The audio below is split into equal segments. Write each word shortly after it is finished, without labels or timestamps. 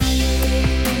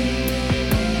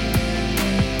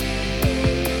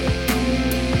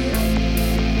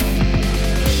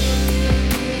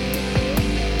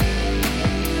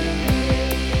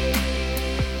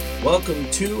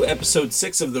welcome to episode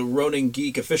 6 of the Ronin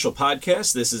Geek official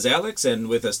podcast. This is Alex, and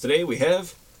with us today we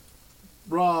have...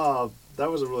 Rob. That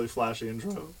was a really flashy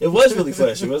intro. It was really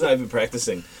flashy, wasn't it? I've been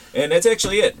practicing. And that's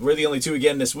actually it. We're the only two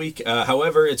again this week.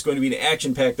 However, it's going to be an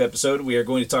action-packed episode. We are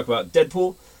going to talk about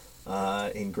Deadpool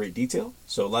in great detail.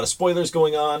 So a lot of spoilers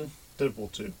going on.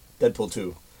 Deadpool 2. Deadpool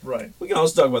 2. Right. We can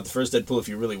also talk about the first Deadpool if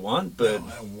you really want, but...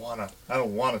 No, I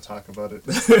don't wanna talk about it.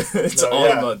 It's all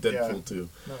about Deadpool 2.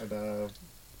 No,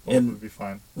 And would be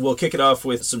fine. We'll kick it off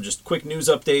with some just quick news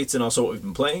updates and also what we've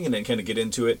been playing, and then kind of get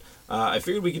into it. I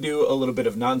figured we could do a little bit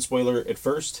of non-spoiler at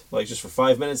first, like just for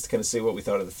 5 minutes to kind of say what we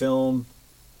thought of the film,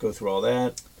 go through all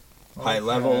that, high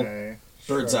level,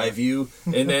 bird's eye view,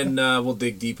 and then we'll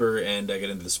dig deeper and get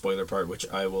into the spoiler part, which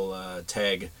I will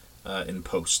tag in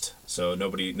post. So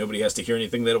nobody has to hear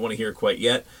anything they don't want to hear quite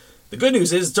yet. The good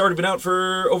news is it's already been out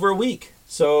for over a week,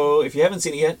 so if you haven't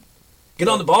seen it yet, get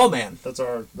on the ball, man. That's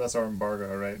our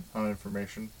embargo, right? On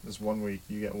information. It's 1 week.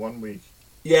 You get 1 week.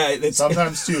 Yeah, it's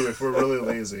sometimes 2 if we're really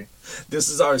lazy. This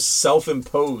is our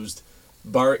self-imposed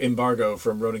embargo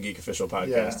from Ronin Geek Official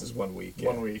Podcast. Is 1 week.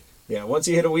 1 week. Yeah, once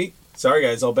you hit a week, sorry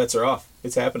guys, all bets are off.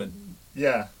 It's happening.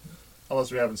 Yeah,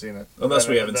 unless we haven't seen it. Unless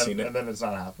we haven't seen it, and then it's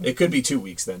not happening. It could be 2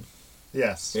 weeks then.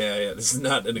 Yes. Yeah. This is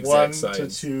not an exact science. 1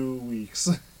 to 2 weeks.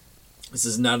 This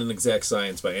is not an exact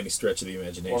science by any stretch of the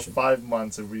imagination. Or 5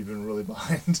 months if we've been really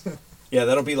behind. Yeah,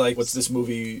 that'll be like, what's this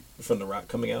movie from The Rock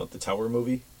coming out? The Tower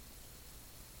movie?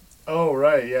 Oh,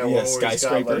 right, yeah. Yeah,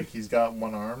 Skyscraper. He's got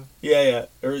one arm. Yeah.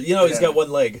 Or, he's got one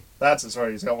leg. That's it,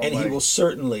 sorry, he's got one leg. And he will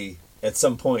certainly, at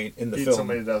some point in the film,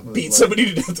 beat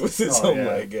somebody to death with his own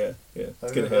leg. Yeah.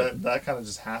 It's going to happen. That kind of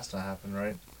just has to happen,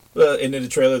 right? In the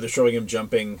trailer, they're showing him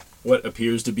jumping what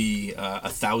appears to be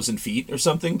 1,000 feet or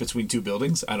something between two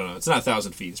buildings. I don't know. It's not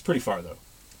 1,000 feet. It's pretty far, though.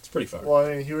 It's pretty far. Well,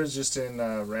 I mean, he was just in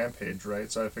Rampage, right?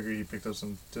 So I figured he picked up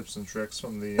some tips and tricks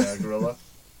from the gorilla.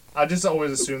 I just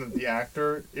always assume that the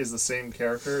actor is the same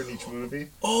character in each movie.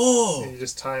 Oh! And you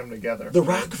just tie them together. The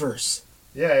Rockverse.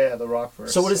 Yeah, the Rockverse.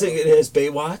 So what is it? It has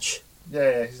Baywatch?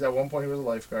 Yeah. He's at one point he was a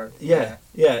lifeguard. Yeah.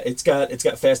 It's got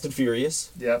Fast and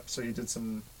Furious. Yep. So he did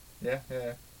some. Yeah.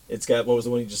 It's got, what was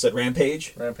the one you just said?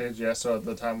 Rampage? Rampage, yeah. So at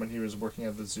the time when he was working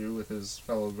at the zoo with his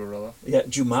fellow gorilla. Yeah,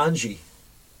 Jumanji.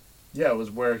 Yeah, it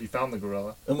was where he found the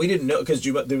gorilla. And we didn't know, because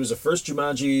there was a first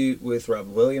Jumanji with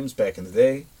Robin Williams back in the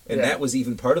day, and that was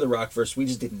even part of the Rockverse. We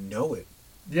just didn't know it.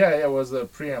 Yeah, it was the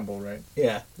preamble, right?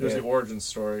 Yeah. It was the origin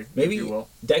story, maybe, if you will.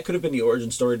 That could have been the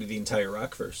origin story to the entire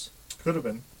Rockverse. Could have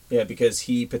been. Yeah, because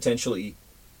he potentially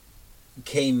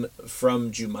came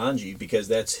from Jumanji, because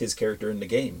that's his character in the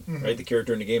game, right? The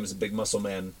character in the game is a big muscle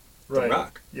man, The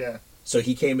Rock. Yeah. So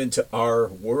he came into our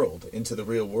world, into the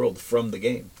real world from the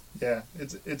game. Yeah,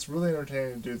 it's really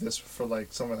entertaining to do this for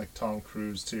like someone like Tom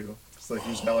Cruise too. It's like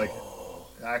he's got like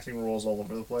acting roles all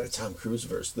over the place. The Tom Cruise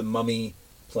verse, The Mummy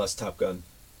plus Top Gun.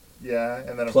 Yeah,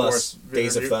 and then of plus course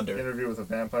Days of Thunder. Interview with a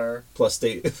Vampire. Plus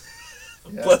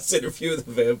plus Interview with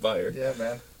a Vampire. Yeah,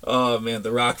 man. Oh man,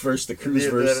 The Rock verse, the Cruise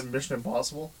verse. Mission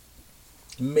Impossible.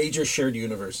 Major shared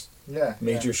universe. Yeah.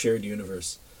 Major shared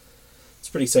universe. It's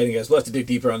pretty exciting, guys. We'll have to dig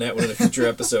deeper on that one in a future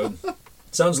episode.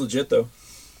 Sounds legit, though.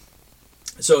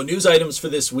 So, news items for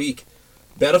this week.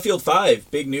 Battlefield 5,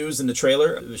 big news in the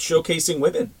trailer, showcasing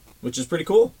women, which is pretty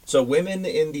cool. So, women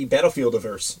in the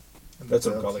Battlefield-averse. That's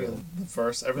what I'm calling it. The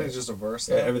verse. Everything's just a verse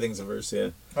now. Yeah, everything's a verse, yeah.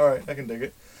 All right, I can dig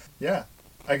it. Yeah,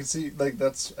 I can see, like,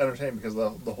 that's entertaining because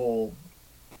the whole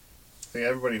thing,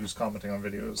 everybody who's commenting on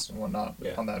videos and whatnot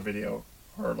on that video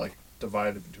are, like,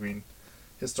 divided between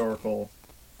historical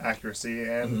accuracy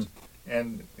and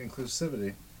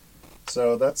inclusivity.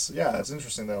 So that's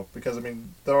interesting though, because I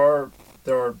mean there are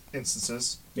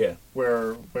instances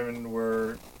where women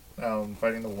were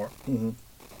fighting the war. Mm-hmm.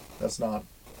 That's not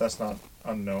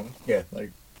unknown. Yeah,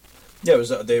 it was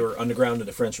they were underground in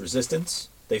the French Resistance.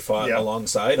 They fought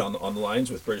alongside on the lines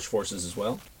with British forces as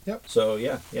well. Yep. So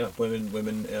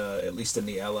women at least in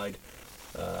the Allied.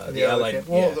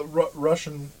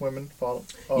 Russian women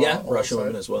fought. Russian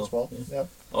women as well. Yeah.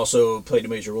 Also played a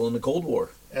major role in the Cold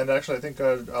War. And actually, I think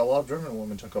a lot of German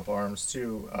women took up arms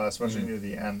too, especially near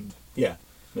the end. Yeah,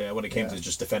 when it came to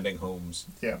just defending homes.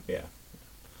 Yeah.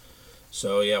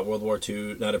 So World War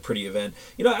II, not a pretty event.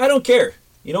 I don't care.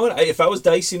 You know what? If I was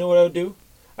DICE, you know what I would do?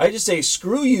 I'd just say,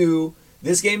 screw you.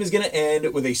 This game is going to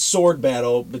end with a sword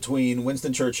battle between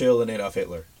Winston Churchill and Adolf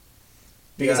Hitler.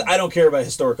 Because I don't care about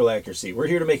historical accuracy. We're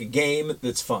here to make a game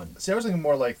that's fun. See, I was thinking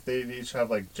more like they each have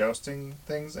like jousting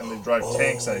things and they drive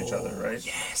tanks at each other, right?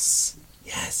 Yes.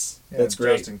 Yeah, that's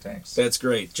great. Jousting tanks. That's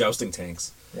great. Jousting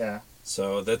tanks. Yeah.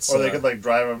 So that's... Or they could like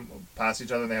drive them past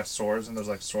each other and they have swords and there's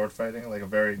like sword fighting, like a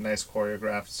very nice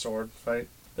choreographed sword fight.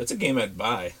 That's a game I'd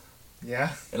buy.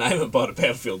 Yeah. And I haven't bought a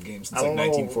Battlefield game since like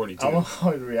 1942. I don't know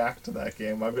how I'd react to that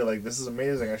game. I'd be like, this is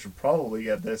amazing. I should probably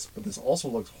get this, but this also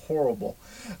looks horrible.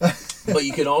 But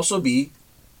you can also be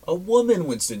a woman,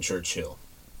 Winston Churchill.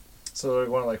 So they're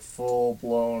going like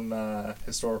full-blown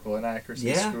historical inaccuracy.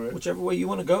 Yeah, Screw it. whichever way you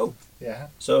want to go. Yeah.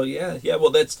 So yeah. Well,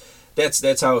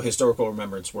 that's how historical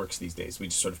remembrance works these days. We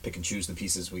just sort of pick and choose the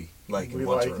pieces we like and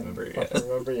want to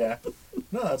remember. Yeah.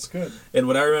 No, that's good. And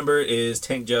what I remember is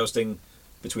tank jousting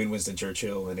between Winston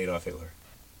Churchill and Adolf Hitler.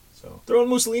 So throw in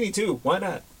Mussolini too. Why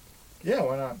not? Yeah,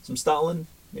 why not? Some Stalin.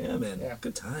 Yeah, man. Yeah.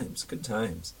 Good times. Good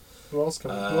times. Who else can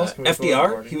we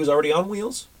FDR. He was already on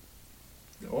wheels.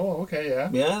 Oh, okay, yeah.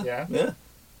 Yeah.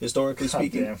 Historically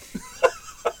speaking. Damn.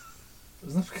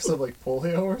 Isn't that because of like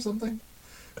polio or something?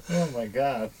 Oh my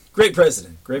god. Great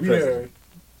president. Great president.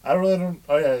 I don't.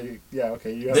 Oh yeah.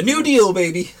 Okay. You have the New Deal,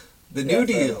 baby. The New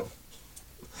Deal.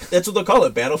 That's what they'll call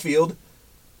it. Battlefield: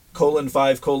 5: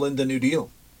 the New Deal.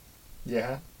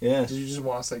 Yeah. Yeah. Did you just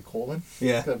want to say colon?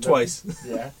 Yeah. Twice.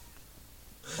 Yeah.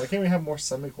 Why can't we have more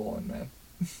semicolon, man?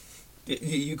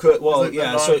 You could. Well, like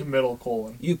yeah. So middle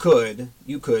colon. You could.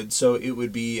 So it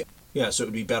would be. Yeah. So it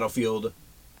would be Battlefield.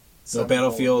 No,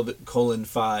 Battlefield: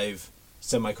 5: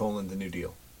 the New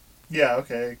Deal. Yeah.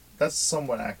 Okay. That's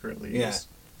somewhat accurately used. Yeah.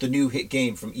 The new hit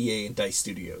game from EA and DICE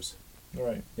Studios.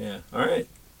 Right. Yeah. All right.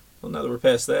 Well, now that we're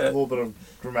past that. A little bit of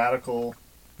grammatical.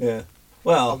 Yeah.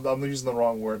 Well. I'm using the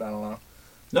wrong word. I don't know.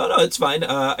 No, it's fine.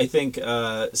 I think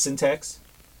syntax.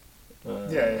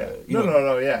 Yeah.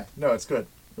 No. Yeah. No, it's good.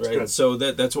 It's right. Good. So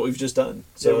that's what we've just done.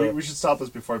 So yeah, we should stop this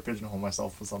before I pigeonhole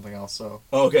myself with something else. So.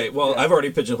 Okay. Well, yeah. I've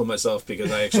already pigeonholed myself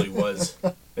because I actually was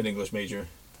an English major.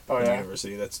 Oh, in yeah?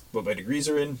 university. That's what my degrees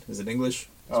are in. Is in English.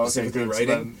 Oh, specifically okay,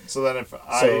 writing. So then if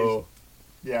I. So.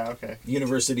 Yeah. Okay.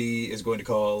 University is going to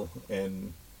call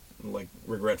and like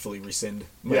regretfully rescind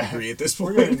my degree at this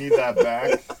point. We're gonna need that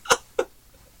back.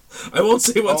 I won't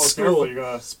say what school. Careful, you're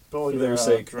gonna spill your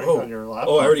drink on your laptop.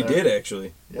 Oh, I already did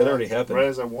actually. Yeah, that already happened. Right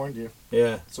as I warned you.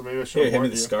 Yeah. So maybe I should have warned you. Hand me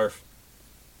the scarf.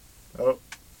 Oh.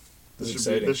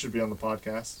 This should be on the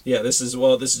podcast. Yeah, this is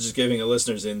just giving the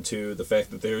listeners into the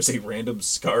fact that there is a random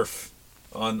scarf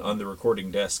on the recording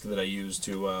desk that I use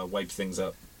to wipe things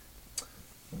up.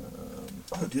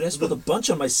 Oh, dude, I spilled a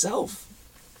bunch on myself.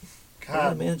 God. How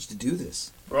did I manage to do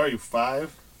this? Where are you,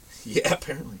 5? Yeah,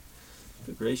 apparently.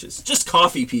 Good gracious. Just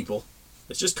coffee, people.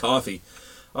 It's just coffee.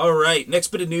 All right, next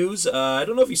bit of news. I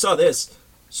don't know if you saw this.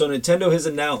 So Nintendo has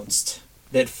announced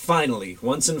that finally,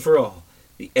 once and for all,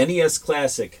 the NES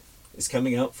Classic is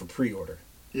coming out for pre-order.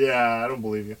 Yeah, I don't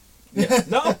believe you. Yeah.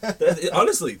 No,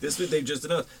 honestly, they've just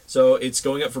announced. So it's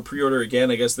going up for pre-order again.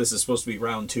 I guess this is supposed to be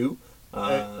round 2.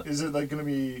 Is it like going to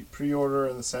be pre-order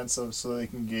in the sense of so they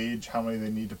can gauge how many they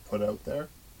need to put out there?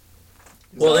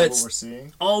 Well, that's what we're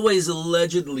seeing. Always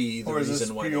allegedly the or is reason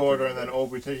this why pre-order and then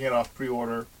we're taking it off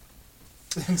pre-order.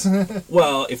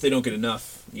 Well, if they don't get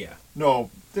enough, yeah. No,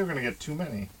 they're going to get too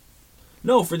many.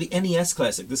 No, for the NES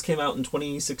Classic, this came out in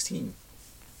 2016.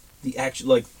 The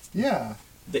actual yeah.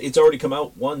 It's already come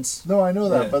out once. No, I know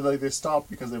that, but they stopped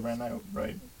because they ran out,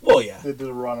 right? Well, yeah. They did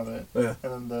a run of it. Yeah.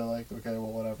 And then they're like, okay,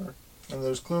 well, whatever. And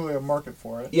there's clearly a market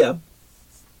for it. Yeah.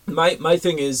 My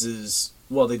thing is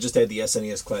well, they just had the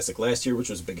SNES Classic last year, which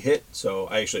was a big hit. So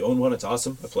I actually own one. It's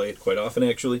awesome. I play it quite often,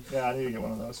 actually. Yeah, I need to get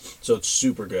one of those. So it's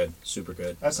super good. Super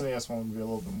good. SNES one would be a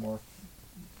little bit more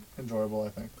enjoyable, I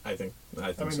think. I think I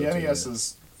mean, so the too, NES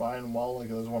is fine and well. Like,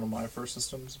 it was one of my first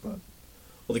systems, but...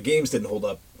 Well, the games didn't hold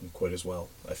up quite as well,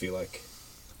 I feel like.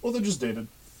 Well, they're just dated at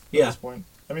this point.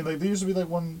 I mean, like, they used to be like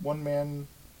one-man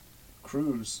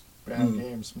crews behind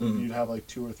games. Maybe you'd have like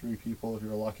 2 or 3 people if you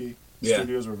were lucky.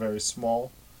 Studios were very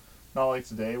small. Not like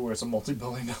today, where it's a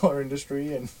multi-billion-dollar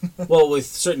industry. And well, with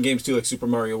certain games too, like Super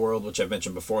Mario World, which I've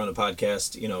mentioned before on the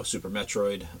podcast, Super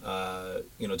Metroid,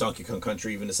 Donkey Kong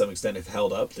Country, even to some extent, have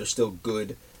held up. They're still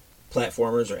good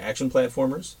platformers or action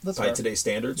platformers by today's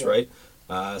standards, right?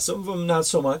 Some of them not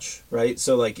so much, right?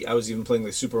 So, like, I was even playing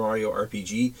the Super Mario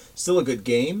RPG, still a good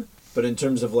game, but in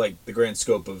terms of like the grand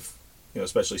scope of,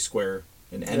 especially Square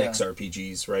and NX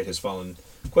RPGs, right, has fallen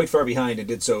quite far behind and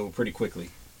did so pretty quickly.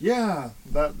 Yeah,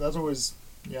 that's always...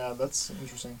 Yeah, that's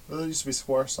interesting. Well, that used to be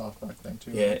Squaresoft back then,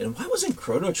 too. Yeah, and why wasn't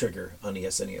Chrono Trigger on the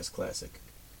SNES Classic?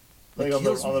 Like on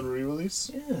the re-release?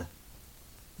 Yeah.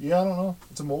 Yeah, I don't know.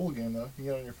 It's a mobile game, though. You can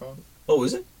get it on your phone. Oh,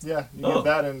 is it? Yeah, you get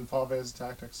that in Final Fantasy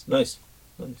Tactics. Nice.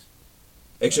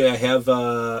 Actually,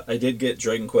 I did get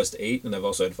Dragon Quest VIII, and I've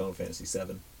also had Final Fantasy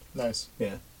VII. Nice.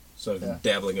 Yeah. So I've been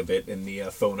dabbling a bit in the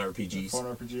phone RPGs. The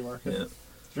phone RPG market. Yeah.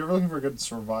 If you're looking for a good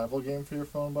survival game for your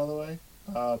phone, by the way,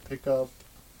 pick up...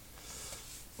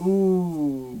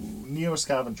 Neo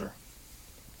Scavenger.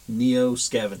 Neo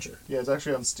Scavenger. Yeah, it's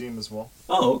actually on Steam as well.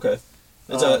 Oh, okay.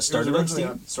 It's started on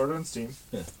Steam? Started on Steam.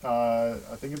 Yeah.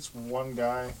 I think it's one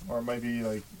guy, or it might be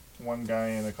like one guy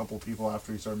and a couple people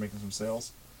after he started making some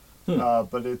sales.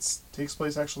 But it takes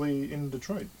place actually in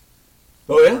Detroit.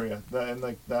 Oh, yeah? Area, in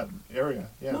like that area,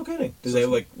 yeah. No kidding. Does it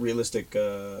have like realistic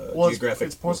geographic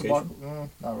it's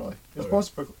post-apocalyptic. Not really. It's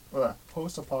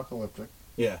post-apocalyptic.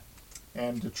 Yeah.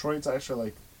 And Detroit's actually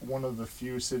like one of the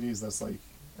few cities that's like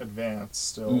advanced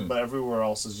still, but everywhere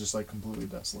else is just like completely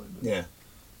desolated. Yeah.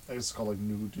 I guess it's called like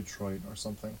New Detroit or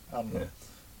something. I don't know. Yeah.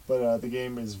 But the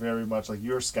game is very much like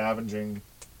you're scavenging,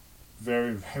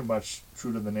 very very much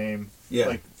true to the name. Yeah.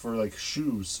 Like for like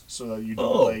shoes, so that you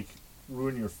don't like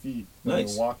ruin your feet when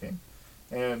you're walking,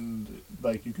 and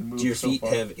like you can move. Do your feet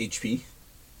far. have HP?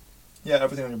 Yeah,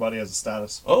 everything on your body has a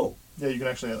status. Oh. Yeah, you can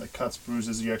actually like cuts,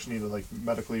 bruises. You actually need to like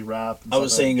medically wrap. I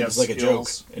was saying it was like a joke.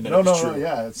 And then no, it was no, true.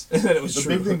 yeah, it's it was the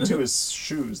true. big thing too is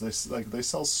shoes. They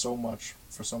sell so much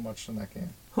for so much in that game,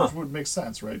 which would make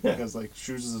sense, right? Yeah. Because like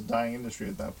shoes is a dying industry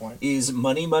at that point. Is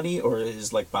money or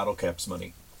is like bottle caps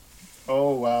money?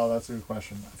 Oh wow, that's a good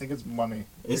question. I think it's money.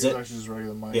 Is it? It's actually just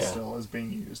regular money still is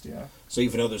being used. Yeah. So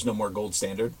even though there's no more gold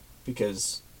standard,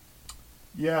 because.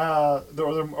 Yeah,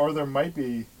 there might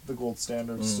be the gold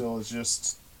standard still. It's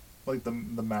just like the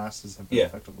masses have been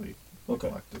effectively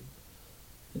collected.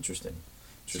 Interesting.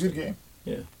 It's a good game.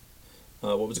 Yeah.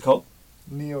 What was it called?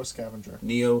 Neo Scavenger.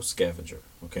 Neo Scavenger.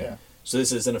 Okay. Yeah. So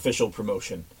this is an official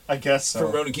promotion. I guess so.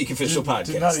 From Ronan Geek Official Podcast.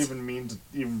 Did not even mean to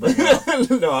even bring it up.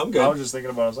 No, I'm good. I was just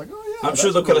thinking about it. I was like, oh yeah. I'm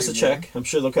sure they'll cut us a check. I'm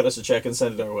sure they'll cut us a check and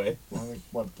send it our way.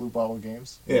 What, Blue Bottle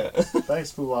Games? Yeah.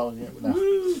 Thanks, Blue Bottle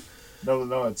Games.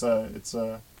 No,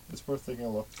 it's worth taking a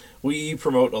look. We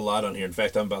promote a lot on here. In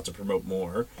fact, I'm about to promote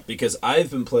more because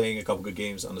I've been playing a couple good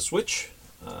games on the Switch.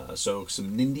 So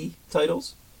some Nindy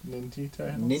titles. Nindy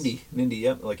titles? Nindy,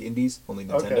 yeah, like indies, only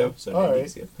Nintendo. Okay. So all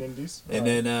Nindies, right. yeah. Nindies. And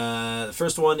then the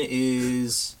first one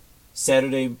is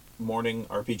Saturday Morning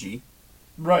RPG.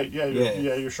 Right, yeah,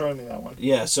 you're showing me that one.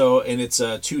 Yeah, so, and it's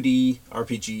a 2D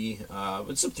RPG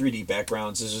with some 3D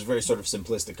backgrounds. This is very sort of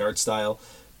simplistic art style,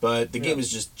 but the game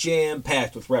is just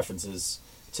jam-packed with references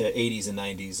to 80s and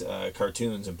 90s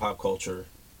cartoons and pop culture.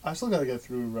 I still gotta get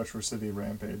through Retro City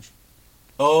Rampage.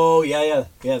 Oh, yeah,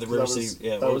 the River City,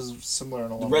 That was similar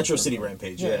in a lot of Retro City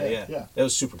Rampage, yeah. That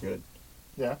was super good.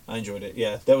 Yeah. I enjoyed it,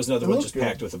 yeah. That was another one just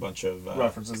packed with a bunch of...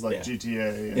 references like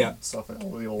GTA and stuff,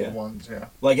 all the old ones, yeah.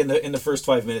 Like in the first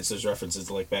 5 minutes, there's references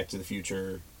to like Back to the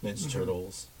Future, Ninja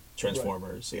Turtles,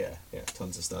 Transformers, yeah,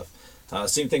 tons of stuff.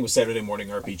 Same thing with Saturday Morning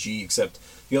RPG, except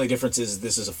the only difference is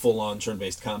this is a full-on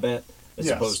turn-based combat as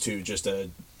opposed to just a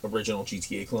original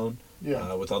GTA clone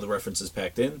with all the references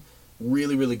packed in.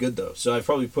 Really, really good though. So I've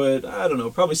probably put, I don't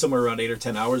know, probably somewhere around 8 or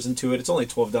 10 hours into it. It's only a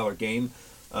 $12 game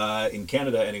in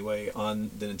Canada anyway on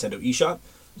the Nintendo eShop.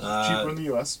 Cheaper in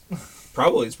the US.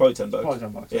 Probably it's probably $10. Probably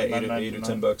 $10. Yeah, eight or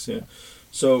 $10. Yeah.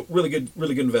 So really good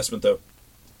investment though.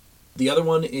 The other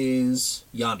one is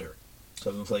Yonder.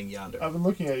 So I've been playing Yonder. I've been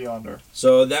looking at Yonder.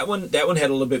 So that one had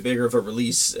a little bit bigger of a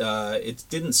release. It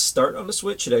didn't start on the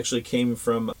Switch. It actually came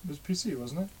from. It was PC,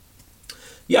 wasn't it?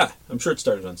 Yeah, I'm sure it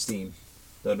started on Steam.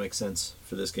 That would make sense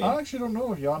for this game. I actually don't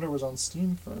know if Yonder was on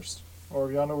Steam first, or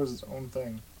if Yonder was its own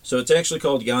thing. So it's actually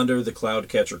called Yonder: The Cloud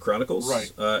Catcher Chronicles.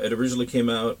 Right. It originally came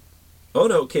out. Oh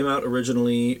no! It came out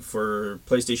originally for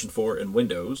PlayStation 4 and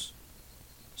Windows.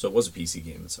 So it was a PC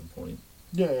game at some point.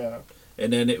 Yeah.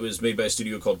 And then it was made by a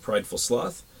studio called Prideful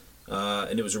Sloth,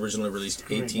 and it was originally released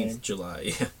 18th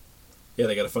July. Yeah,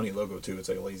 they got a funny logo too. It's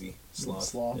like a lazy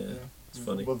sloth. Yeah. It's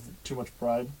funny. With too much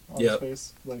pride on his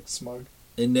face, like smug.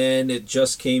 And then it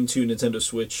just came to Nintendo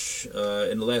Switch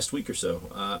in the last week or so.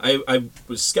 I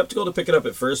was skeptical to pick it up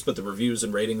at first, but the reviews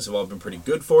and ratings have all been pretty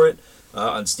good for it.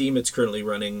 On Steam, it's currently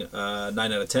running 9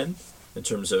 out of 10 in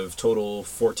terms of total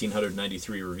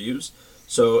 1,493 reviews.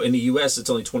 So in the US, it's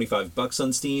only $25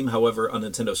 on Steam. However, on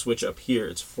Nintendo Switch up here,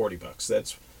 it's $40.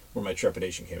 That's where my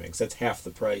trepidation came in, because that's half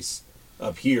the price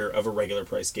up here of a regular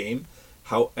price game.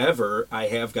 However, I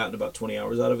have gotten about 20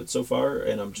 hours out of it so far,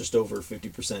 and I'm just over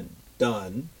 50%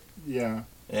 done. Yeah.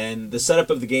 And the setup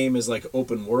of the game is like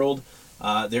open world.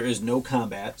 There is no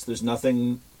combat. There's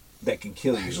nothing that can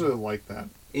kill you. I actually like that.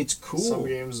 It's cool. Some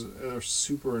games are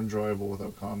super enjoyable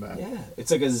without combat. Yeah.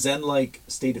 It's like a zen-like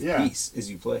state of peace as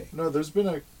you play. No, there's been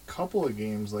a couple of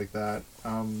games like that.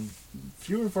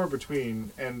 Few and far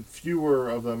between, and fewer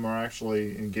of them are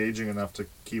actually engaging enough to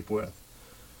keep with.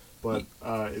 But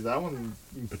that one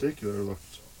in particular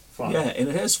looked fun. Yeah, and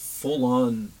it has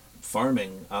full-on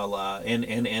farming a la, and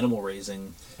animal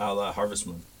raising a la Harvest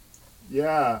Moon.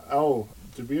 Yeah. Oh,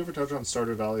 did we ever touch on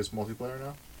Stardew Valley's multiplayer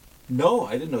now? No,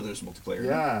 I didn't know there was multiplayer.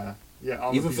 Yeah. Yeah,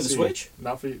 on Even the PC. for the Switch?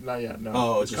 Not yet. No.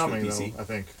 Oh, it's just for coming PC? though. I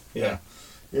think. Yeah.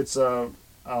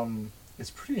 It's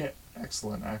pretty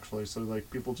excellent actually. So like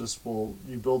people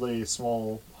you build a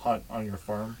small hut on your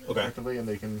farm effectively, and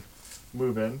they can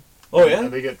move in. Oh yeah.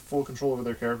 And they get full control over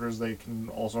their characters. They can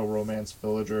also romance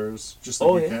villagers, just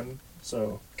like you can.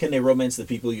 So can they romance the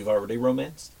people you've already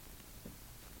romanced?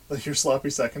 Like your sloppy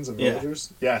seconds of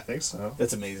villagers? Yeah, I think so.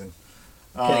 That's amazing.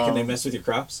 Can they mess with your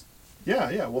crops?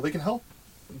 Yeah. Well, they can help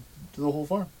do the whole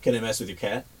farm. Can they mess with your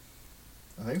cat?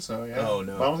 I think so, yeah. Oh,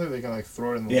 no. But I don't think they can, like,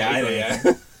 throw it in the lake.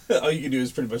 Yeah. All you can do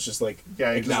is pretty much just, like,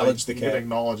 acknowledge the cat. You can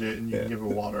acknowledge it, and you can give it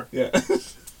water. Yeah.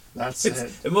 That's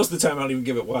it. And most of the time, I don't even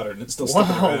give it water, and it's still sticking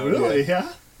around. Wow, really?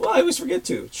 Yeah? Well, I always forget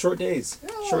to. Short days.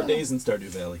 Yeah. Short days in Stardew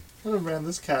Valley. Oh, man,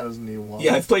 this cat doesn't need water.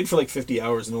 Yeah, I've played for, like, 50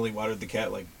 hours and only watered the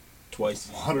cat, like,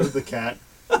 twice. Watered the cat?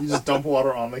 You just dump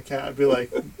water on the cat and be like,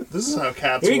 this is how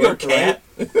cats Here you work, go, cat.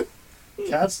 Right?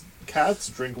 Cats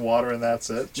drink water and that's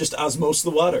it. Just osmose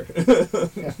the water.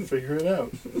 Yeah, figure it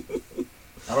out.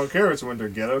 I don't care if it's winter.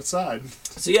 Get outside.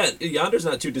 So yeah, Yonder's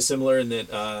not too dissimilar in that.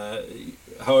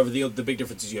 However, the big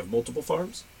difference is you have multiple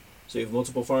farms. So you have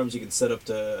multiple farms you can set up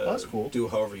to that's cool. Do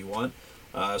however you want.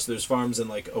 So there's farms in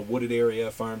like a wooded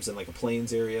area, farms in like a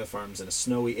plains area, farms in a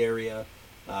snowy area,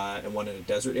 and one in a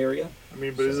desert area. I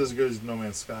mean, but it's as good as No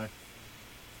Man's Sky.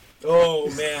 Oh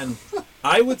man,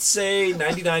 I would say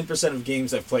 99% of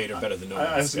games I've played are better than No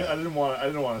Man's Sky. I didn't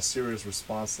want a serious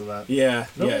response to that. Yeah,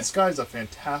 No Man's Sky is a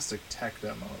fantastic tech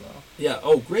demo, though. Yeah.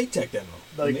 Oh, great tech demo.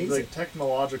 Like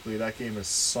technologically, that game is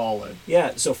solid.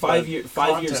 Yeah. So 5 years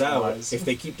out, wise, if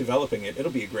they keep developing it,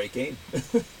 it'll be a great game.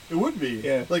 It would be.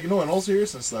 Yeah. Like no, in all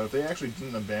seriousness though, if they actually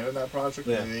didn't abandon that project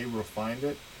and they refined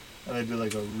it, and they did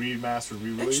like a remastered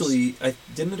re-release. Actually,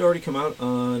 didn't it already come out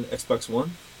on Xbox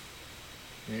One?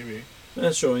 Maybe.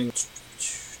 That's showing.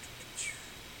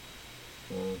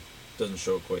 Well, doesn't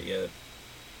show it quite yet.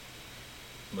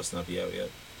 Must not be out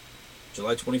yet.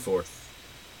 July 24th.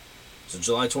 So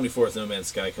July 24th, No Man's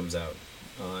Sky comes out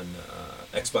on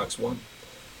Xbox One.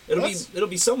 It'll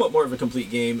be somewhat more of a complete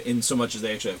game in so much as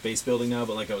they actually have base building now.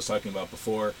 But like I was talking about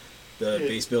before, the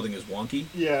base building is wonky.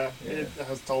 Yeah, it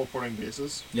has teleporting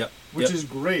bases. Yep. Which is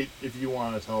great if you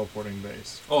want a teleporting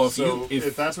base. Oh,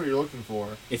 if that's what you're looking for.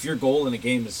 If your goal in a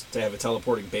game is to have a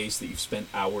teleporting base that you've spent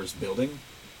hours building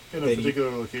in a particular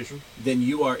location, then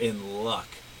you are in luck.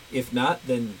 If not,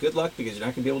 then good luck because you're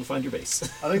not going to be able to find your base.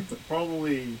 I think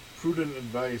probably prudent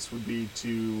advice would be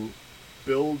to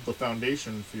build the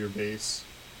foundation for your base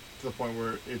to the point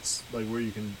where it's like where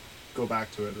you can go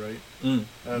back to it, right?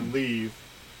 And leave.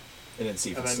 And then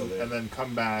see if it's still there. And then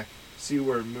come back, see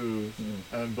where it moved, and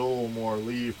then build a little more,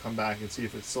 leave, come back, and see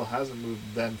if it still hasn't moved.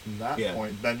 Then from that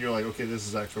point, then you're like, okay, this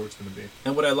is actually what it's going to be.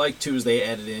 And what I like, too, is they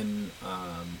added in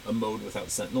a mode without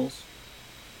sentinels.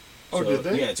 Oh, did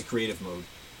they? Yeah, it's a creative mode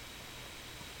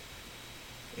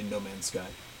in No Man's Sky.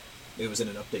 It was in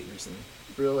an update recently.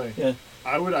 Really? Yeah.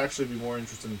 I would actually be more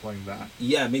interested in playing that.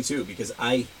 Yeah, me too, because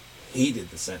I hated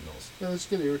the sentinels. Yeah, they just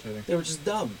get irritating. They were just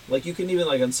dumb. Like, you couldn't even,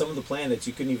 like, on some of the planets,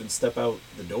 you couldn't even step out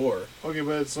the door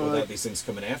without these things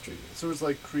coming after you. So it's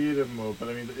like creative mode, but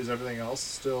I mean, is everything else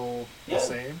still the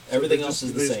same? Everything else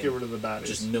is the same. They just get rid of the baddies.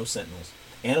 Just no sentinels.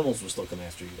 Animals will still come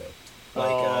after you, though.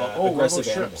 Like, aggressive what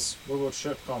about animals. Ships? What about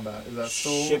ship combat? Is that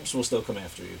still... Ships will still come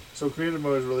after you. So creative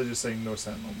mode is really just saying no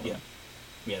sentinel mode? Yeah.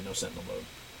 Yeah, no sentinel mode.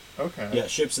 Okay. Yeah,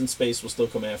 ships in space will still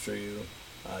come after you.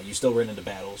 You still run into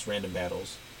battles, random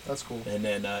battles. That's cool. And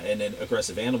then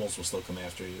aggressive animals will still come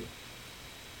after you.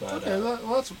 But, okay,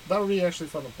 that would be actually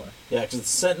fun to play. Yeah, because the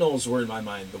sentinels were, in my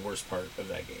mind, the worst part of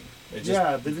that game. They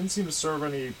didn't seem to serve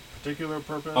any particular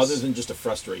purpose. Other than just to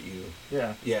frustrate you.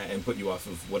 Yeah. Yeah, and put you off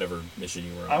of whatever mission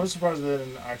you were on. I was surprised they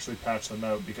didn't actually patch them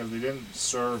out because they didn't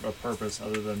serve a purpose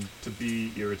other than to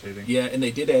be irritating. Yeah, and they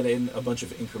did add in a bunch of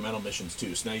incremental missions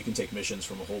too. So now you can take missions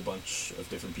from a whole bunch of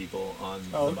different people on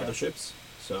the motherships.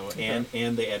 So and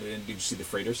they added in. Did you see the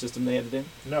freighter system they added in?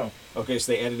 No. Okay,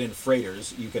 so they added in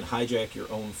freighters. You can hijack your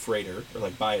own freighter or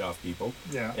like buy it off people.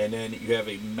 Yeah. And then you have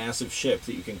a massive ship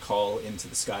that you can call into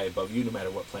the sky above you, no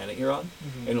matter what planet you're on,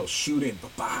 and it'll shoot in,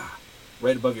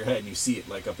 right above your head, and you see it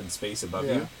like up in space above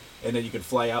you. And then you can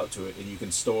fly out to it, and you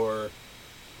can store.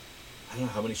 I don't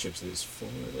know how many ships it is.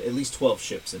 At least 12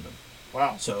 ships in them.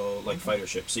 Wow. So like fighter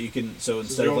ships. So you can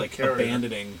instead of like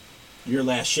abandoning your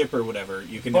last ship or whatever,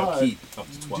 you can now keep up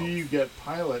to 12. Do you get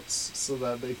pilots so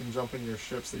that they can jump in your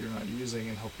ships that you're not using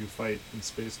and help you fight in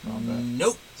space combat?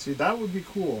 Nope. See, that would be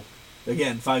cool.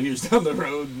 Again, 5 years down the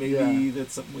road, maybe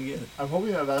that's something we get. I'm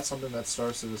hoping that that's something that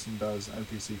Star Citizen does,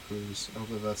 NPC crews. I hope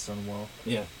that that's done well.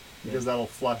 Yeah. Because that'll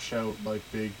flesh out like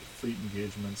big fleet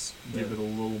engagements, give it a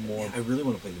little more. Yeah, I really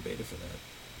want to play the beta for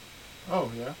that. Oh,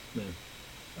 yeah?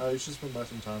 Yeah. You should spend by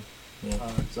some time. Yeah.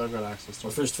 Because I've got access to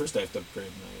Well, it. first I have to upgrade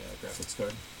my graphics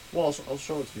card. Well, I'll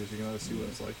show it to you so you can see what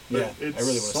it's like. But Yeah, it's I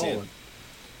really want to see solid.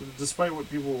 Despite what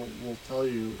people will tell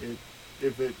you,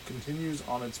 if it continues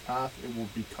on its path, it will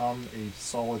become a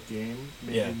solid game.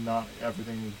 Maybe not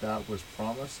everything that was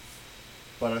promised,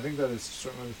 but I think that is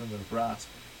certainly within their grasp.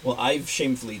 Well, I've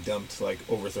shamefully dumped like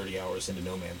over 30 hours into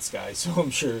No Man's Sky, so I'm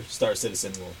sure Star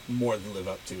Citizen will more than live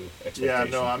up to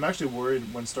expectations. Yeah, no, I'm actually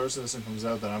worried when Star Citizen comes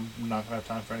out that I'm not going to have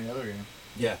time for any other game.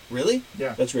 Yeah, really?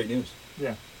 Yeah. That's great news.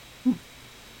 Yeah.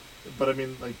 But I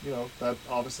mean, like, that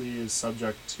obviously is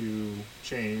subject to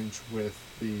change with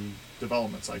the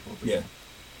development cycle of the game.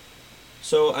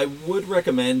 So I would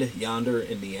recommend Yonder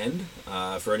in the end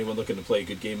for anyone looking to play a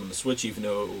good game on the Switch, even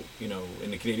though,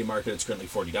 in the Canadian market it's currently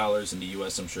 $40. In the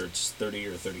US I'm sure it's $30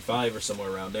 or $35 or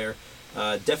somewhere around there.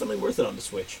 Definitely worth it on the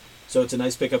Switch. So it's a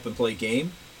nice pick up and play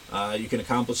game. You can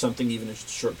accomplish something even in just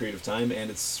a short period of time, and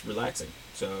it's relaxing.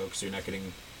 So, because you're not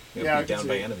getting beat down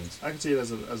by enemies. I can see it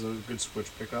as a good Switch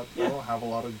pickup. Yeah. I don't have a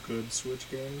lot of good Switch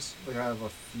games. Like, I have a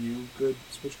few good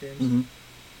Switch games. Mm-hmm.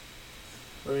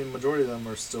 I mean, majority of them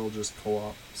are still just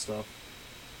co-op stuff.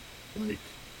 Like,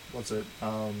 what's it?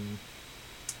 That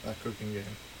cooking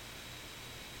game.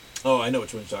 Oh, I know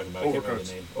which one you're talking about. Overcooked. I can't remember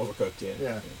the name. Overcooked, yeah.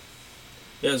 Yeah.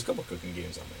 Yeah, there's a couple cooking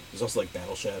games on there. There's also like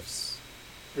Battle Chefs.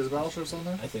 Is Battle Chefs on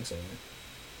there? I think so, yeah.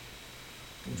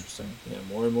 Interesting. Yeah,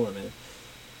 more and more, man.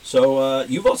 So,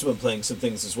 you've also been playing some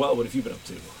things as well. What have you been up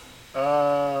to?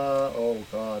 Oh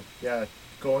god. Yeah,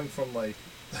 going from like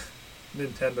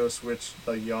Nintendo Switch,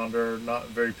 like Yonder, not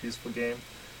very peaceful game.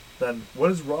 Then what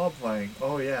is Rob playing?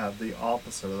 Oh yeah, the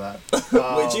opposite of that.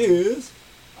 Which is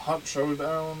Hunt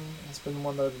Showdown has been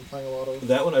one that I've been playing a lot of.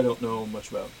 That one I don't know much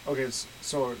about. Okay,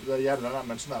 so did I not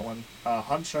mention that one?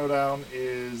 Hunt Showdown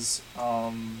is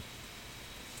call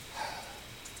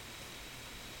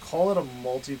it a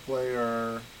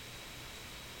multiplayer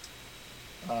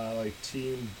like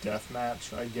team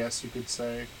deathmatch, I guess you could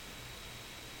say.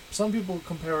 Some people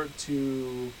compare it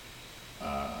to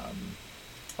a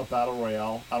battle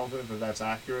royale. I don't think that that's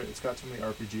accurate. It's got too many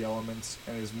RPG elements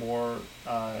and is more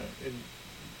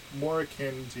more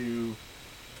akin to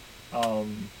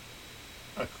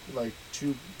like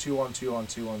two on two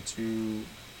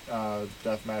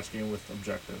deathmatch game with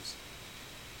objectives.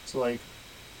 So like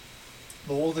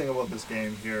the whole thing about this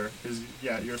game here is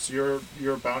you're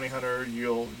a bounty hunter.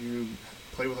 You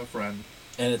play with a friend.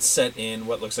 And it's set in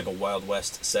what looks like a Wild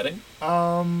West setting?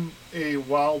 A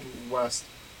Wild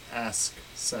West-esque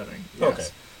setting, yes. Okay.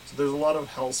 So there's a lot of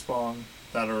hellspawn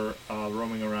that are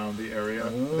roaming around the area. I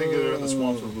think they're in the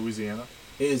swamps of Louisiana.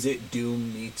 Is it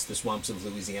Doom meets the swamps of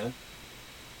Louisiana?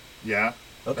 Yeah.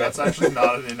 Okay. That's actually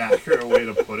not an inaccurate way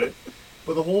to put it.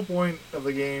 But the whole point of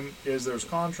the game is there's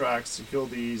contracts to kill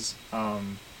these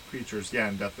creatures. Yeah,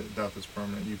 and death is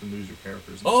permanent. You can lose your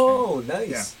characters. Oh,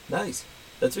 nice. Yeah. Nice.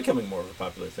 That's becoming more of a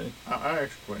popular thing. I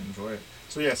actually quite enjoy it.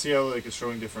 So yeah, see how like it's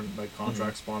showing different like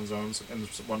contract spawn zones and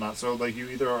whatnot. So like you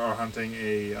either are hunting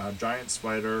a giant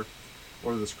spider,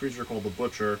 or this creature called the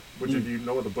Butcher, which if you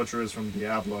know what the Butcher is from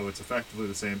Diablo, it's effectively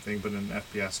the same thing but in an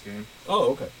FPS game.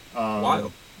 Oh, okay.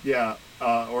 Wild. Yeah,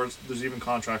 or there's even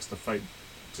contracts to fight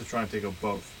to try and take out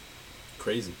both.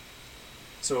 Crazy.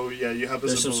 So yeah, you have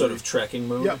this. There's some sort of tracking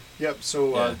mode. Yep.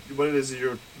 So what it is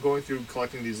you're going through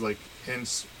collecting these like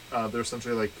hints. They're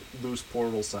essentially like loose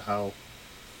portals to hell,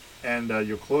 and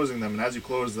you're closing them. And as you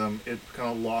close them, it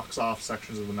kind of locks off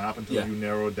sections of the map until you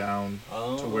narrow down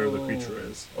to where the creature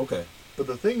is. Okay. But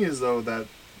the thing is, though, that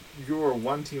you're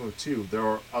one team of two. There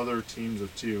are other teams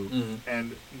of two,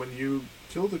 and when you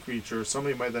kill the creature,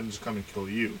 somebody might then just come and kill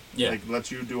you. Yeah. Like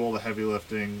let you do all the heavy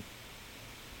lifting.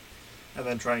 And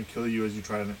then try and kill you as you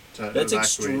try to That's evacuate.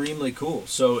 Extremely cool.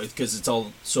 So, because it's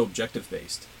all so objective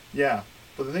based. Yeah,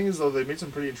 but the thing is, though, they made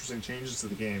some pretty interesting changes to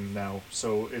the game now.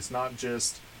 So it's not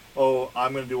just, oh,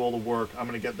 I'm going to do all the work, I'm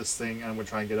going to get this thing, and I'm going to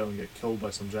try and get out and get killed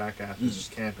by some jackass who's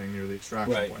just camping near the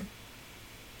extraction point.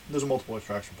 There's multiple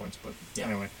extraction points, but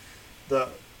anyway. The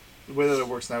way that it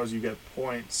works now is you get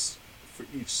points for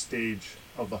each stage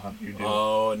of the hunt you do.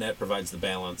 Oh, and that provides the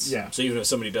balance. Yeah. So even if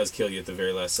somebody does kill you at the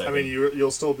very last second. I mean,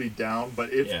 you'll still be down, but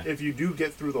if you do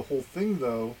get through the whole thing,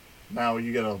 though, now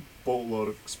you get a boatload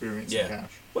of experience and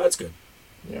cash. Well, that's good.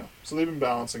 Yeah. So they've been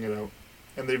balancing it out,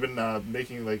 and they've been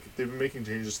making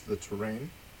changes to the terrain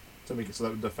to make it so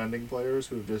that defending players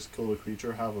who have just killed a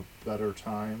creature have a better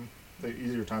time,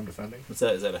 easier time defending. What's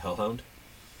that? Is that a hellhound?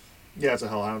 Yeah, it's a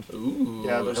hellhound. Ooh.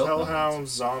 Yeah, there's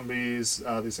hellhounds, zombies,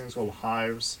 these things called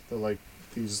hives. They're like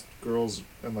these girls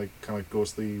in like kind of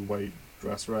ghostly white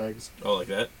dress rags. Oh, like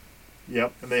that?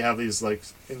 Yep, and they have these like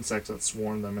insects that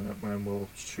swarm them and will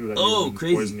shoot at you Oh, and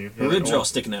crazy! poison you. Her ribs are all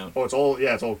sticking out. Oh, it's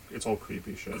all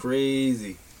creepy shit.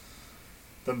 Crazy.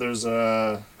 Then there's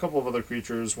a couple of other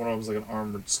creatures. One of them's like an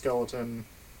armored skeleton,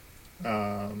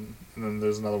 and then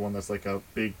there's another one that's like a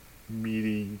big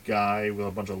meaty guy with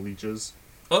a bunch of leeches.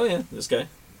 Oh yeah, this guy.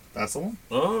 That's the one.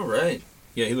 All right.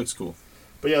 Yeah, he looks cool.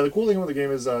 But yeah, the cool thing with the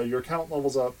game is your account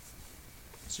levels up,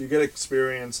 so you get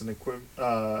experience and equipment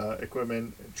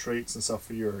and traits and stuff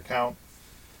for your account,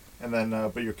 and then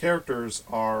but your characters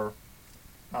are,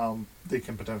 they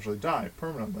can potentially die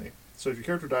permanently. So if your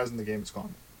character dies in the game, it's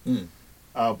gone. Mm.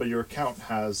 But your account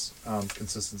has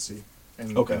consistency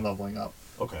in leveling up.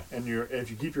 Okay. And if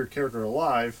you keep your character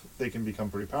alive, they can become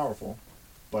pretty powerful.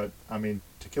 But I mean,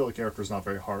 to kill a character is not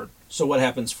very hard. So what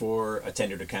happens for a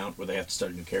tenured account where they have to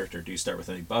start a new character? Do you start with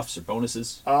any buffs or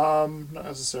bonuses? Not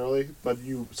necessarily, but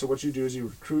so what you do is you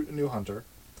recruit a new hunter,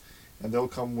 and they'll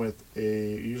come with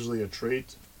usually a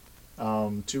trait,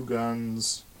 2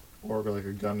 guns, or like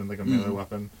a gun and like a melee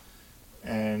weapon,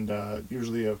 and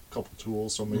usually a couple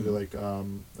tools. So maybe like a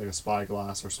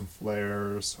spyglass or some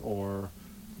flares or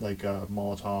like a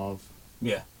Molotov.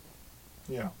 Yeah.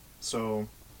 Yeah. So.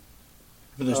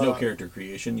 But there's no character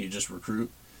creation. You just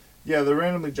recruit. Yeah, they're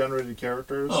randomly generated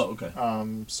characters. Oh, okay.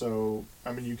 So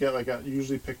I mean, you get you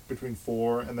usually pick between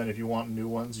 4, and then if you want new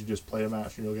ones, you just play a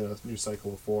match and you'll get a new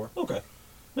cycle of 4. Okay.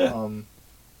 Yeah.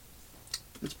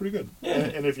 It's pretty good. Yeah.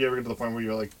 And if you ever get to the point where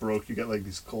you're like broke, you get like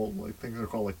these things that are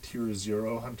called like tier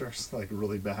 0 hunters, like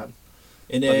really bad.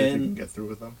 And if then you can get through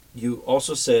with them. You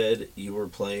also said you were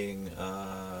playing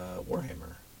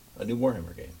Warhammer, a new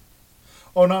Warhammer game.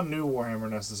 Oh, not new Warhammer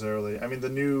necessarily. I mean, the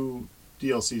new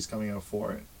DLC is coming out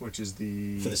for it, which is for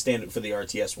the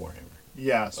RTS Warhammer.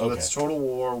 Yeah, so that's Total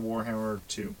War Warhammer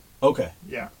 2. Okay.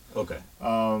 Yeah. Okay.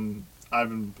 I've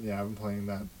been playing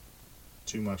that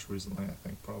too much recently, I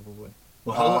think, probably.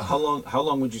 Well, how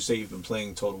long would you say you've been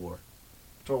playing Total War?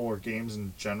 Total War games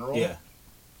in general? Yeah.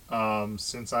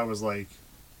 Since I was like,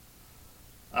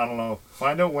 I don't know.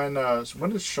 Find out when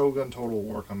did Shogun Total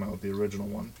War come out, the original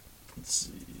one? Let's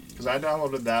see. Because I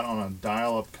downloaded that on a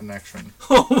dial-up connection.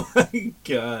 Oh my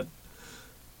god.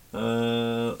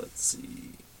 Let's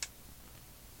see.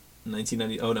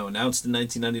 1990. Oh no, announced in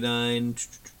 1999,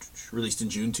 released in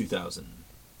June 2000.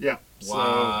 Yeah.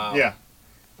 Wow. So, yeah,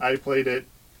 I played it.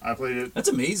 That's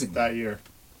amazing. That year.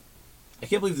 I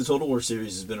can't believe the Total War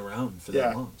series has been around for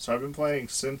that long. So I've been playing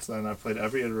since then. I've played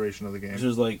every iteration of the game. It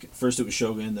was like first it was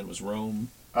Shogun, then it was Rome.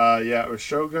 Yeah, it was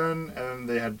Shogun, and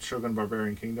they had Shogun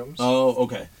Barbarian Kingdoms. Oh,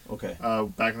 okay.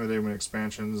 Back in the day when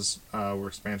expansions were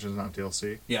expansions, not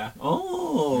DLC. Yeah.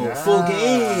 Oh, yeah. Full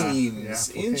games. Yeah,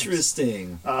 full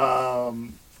interesting.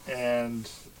 Games. And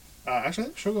actually, I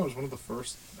think Shogun was one of the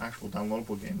first actual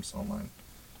downloadable games online.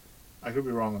 I could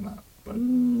be wrong on that, but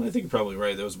I think you're probably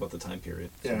right. That was about the time period.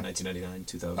 So 1999,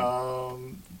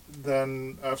 2000.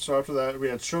 Then after that, we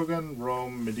had Shogun,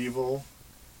 Rome, Medieval.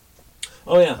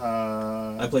 Oh yeah,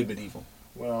 I played Medieval.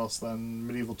 What else? Then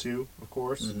Medieval 2, of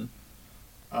course.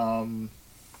 Mm-hmm.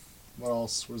 What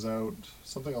else was out?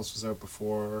 Something else was out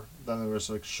before. Then there was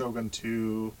like Shogun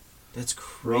 2. That's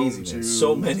crazy, Rome 2, man.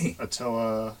 So many.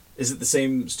 Attila. Is it the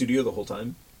same studio the whole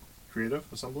time? Creative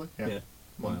Assembly? Yeah.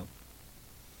 Wow.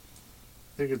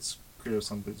 I think it's Creative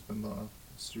Assembly's been the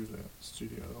studio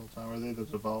the whole time. Are they the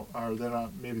develop? Are they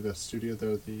not? Maybe the studio.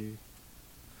 They're the.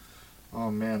 Oh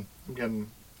man, I'm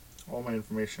getting. All my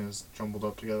information is jumbled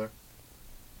up together.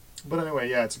 But anyway,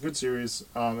 yeah, it's a good series.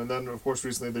 And then, of course,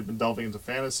 recently they've been delving into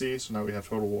fantasy, so now we have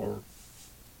Total War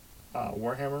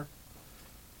Warhammer,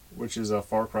 which is a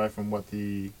far cry from what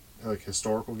the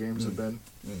historical games have been.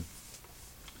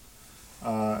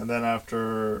 And then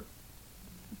after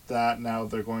that, now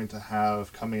they're going to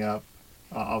have coming up,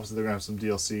 obviously they're going to have some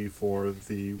DLC for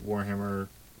the Warhammer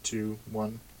 2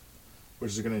 one,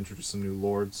 which is going to introduce some new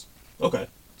lords. Okay.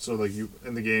 So like you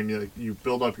in the game, you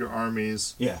build up your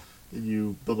armies. Yeah.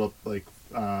 You build up like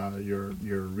your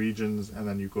regions, and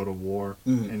then you go to war,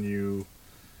 and you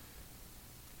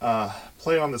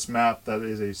play on this map that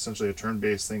is essentially a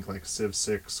turn-based thing, like Civ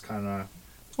 6 kind of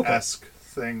esque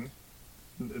thing.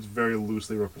 It's very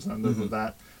loosely representative of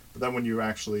that. But then when you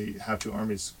actually have two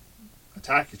armies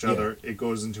attack each other, it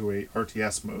goes into a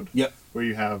RTS mode. Yep. Where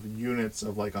you have units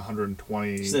of like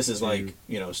 120. So this is like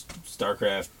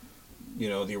StarCraft.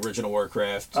 The original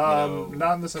Warcraft,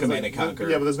 not in the sense Command and Conquer.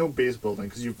 Yeah, but there's no base building,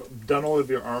 because you've done all of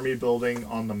your army building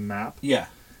on the map. Yeah.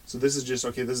 So this is just,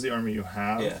 this is the army you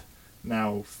have. Yeah.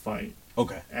 Now fight.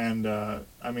 Okay. And,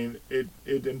 I mean, it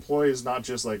employs not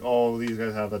just like, these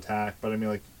guys have attack, but I mean,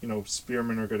 like,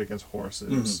 spearmen are good against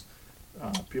horses.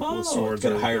 people with swords.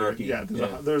 Got a hierarchy. Yeah,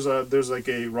 there's like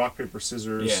a rock paper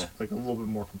scissors, like a little bit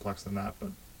more complex than that, but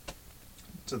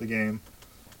to the game.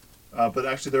 But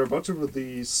actually, they're about to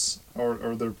release,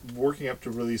 or they're working up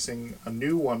to releasing a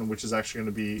new one, which is actually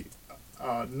going to be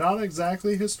not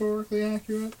exactly historically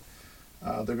accurate.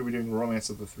 They're going to be doing Romance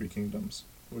of the Three Kingdoms,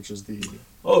 which is the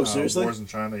seriously? Wars in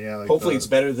China. Yeah, like hopefully it's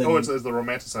better than it's the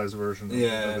romanticized version of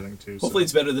everything too. Hopefully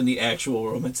it's better than the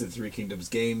actual Romance of the Three Kingdoms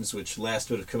games, which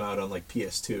last would have come out on like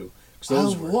PS2.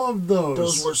 Love those.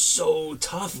 Those were so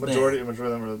tough. Majority of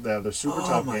them were they're super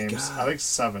tough games. God. I think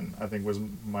 7 was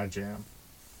my jam.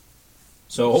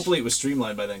 So hopefully it was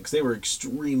streamlined by then, because they were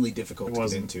extremely difficult to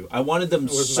get into. I wanted them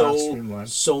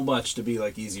so much to be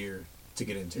like easier to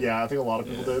get into. Yeah, I think a lot of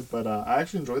people did, but I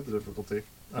actually enjoyed the difficulty.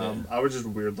 I was just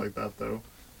weird like that though.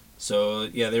 So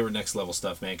yeah, they were next level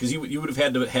stuff, man. Because you would have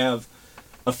had to have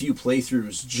a few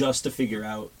playthroughs just to figure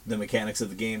out the mechanics of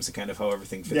the games and kind of how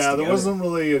everything fits together. There wasn't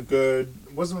really a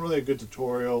good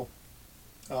tutorial.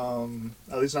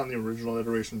 At least not in the original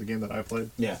iteration of the game that I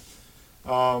played. Yeah.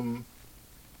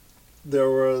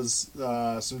 There was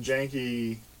some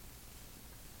janky.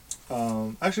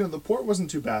 Actually, the port wasn't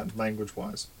too bad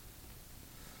language-wise.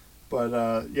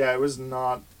 But it was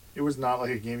not. It was not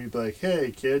like a game you'd be like,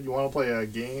 "Hey, kid, you want to play a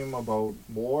game about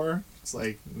war?" It's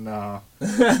like, nah.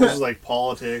 This was like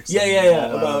politics. All that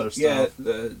about other stuff.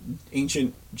 the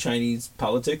ancient Chinese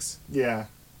politics. Yeah.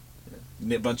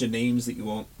 A bunch of names that you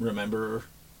won't remember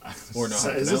or know how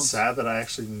to Is pronounce. it sad that I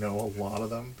actually know a lot of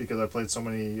them because I played so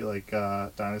many like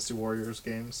Dynasty Warriors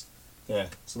games? Yeah.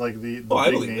 So like the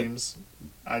big names,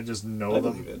 I just know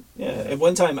them. Believe it. Yeah. At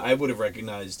one time, I would have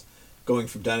recognized going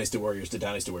from Dynasty Warriors to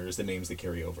Dynasty Warriors the names that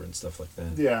carry over and stuff like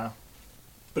that. Yeah.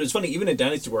 But it's funny, even in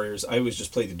Dynasty Warriors, I always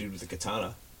just played the dude with the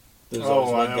katana. There's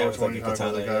always one guy with like a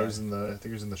katana. The guy was in the, I think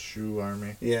he was in the Shu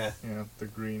army. Yeah. Yeah, the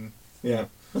green. Yeah.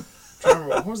 I'm trying to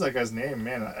remember, what was that guy's name?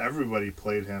 Man, everybody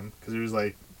played him because he was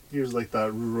like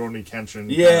that Rurouni Kenshin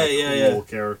cool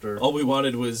character. All we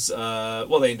wanted was,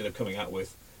 they ended up coming out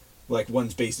with, like,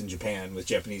 ones based in Japan with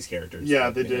Japanese characters. Yeah,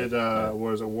 they did, what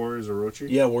was it, Warriors Orochi?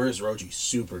 Yeah, Warriors Orochi,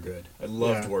 super good. I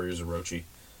loved Warriors Orochi.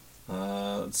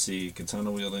 Let's see,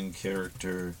 katana wielding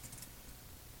character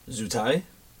Zutai?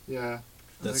 Yeah.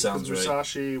 That sounds right.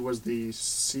 Musashi was the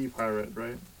sea pirate,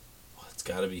 right? Oh, it's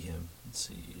gotta be him. Let's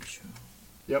see.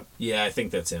 Yep. Yeah, I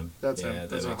think that's him. That's him.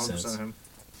 That's 100% sense. him.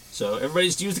 So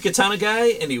everybody's to use the katana guy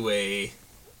anyway.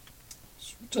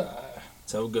 Zutai.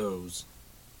 That's how it goes.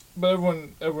 But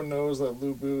everyone knows that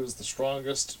Lu Bu is the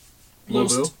strongest,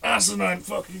 most asinine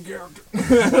fucking character.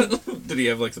 Did he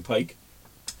have like the pike?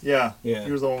 Yeah. Yeah.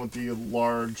 He was the one with the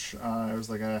large. It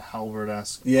was like a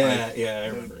halberd-esque. Yeah, pike. yeah, I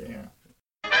remember. Yeah.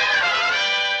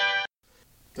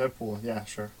 Deadpool. Yeah,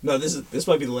 sure. No, this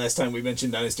might be the last time we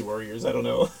mentioned Dynasty Warriors. I don't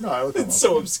know. No, I would come it's up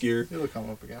so again. obscure. It'll come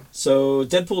up again. So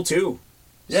Deadpool 2.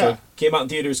 Yeah. So, came out in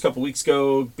theaters a couple weeks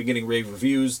ago, beginning rave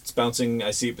reviews. It's bouncing,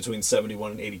 I see it between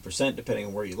 71 and 80%, depending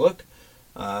on where you look.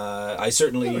 I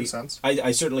certainly, that makes sense.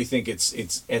 I certainly think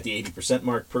it's at the 80%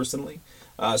 mark personally.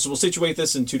 So we'll situate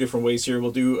this in two different ways here.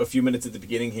 We'll do a few minutes at the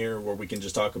beginning here where we can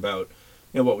just talk about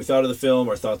what we thought of the film,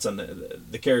 our thoughts on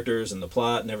the characters and the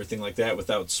plot and everything like that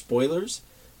without spoilers.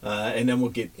 And then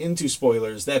we'll get into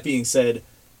spoilers. That being said,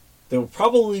 there will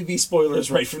probably be spoilers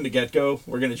right from the get-go.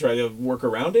 We're going to try to work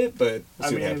around it, but we'll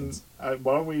see what happens. Why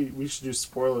don't we should do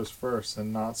spoilers first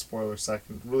and not spoilers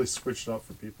second. Really switch it up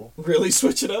for people. Really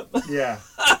switch it up? Yeah.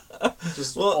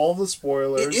 Just all the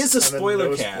spoilers. It is a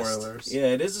spoiler cast. Spoilers.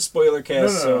 Yeah, it is a spoiler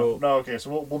cast. No, okay,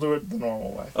 so we'll do it the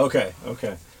normal way. Okay.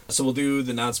 So we'll do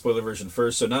the non-spoiler version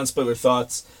first. So non-spoiler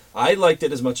thoughts. I liked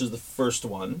it as much as the first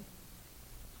one,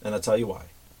 and I'll tell you why.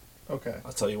 Okay.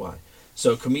 I'll tell you why.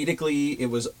 So comedically, it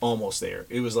was almost there.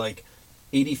 It was like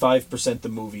 85% the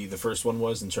movie, the first one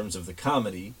was, in terms of the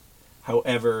comedy.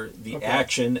 However, the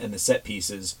action and the set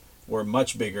pieces were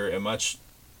much bigger and much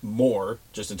more,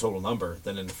 just in total number,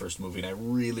 than in the first movie. And I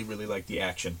really, really liked the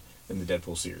action in the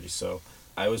Deadpool series. So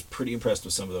I was pretty impressed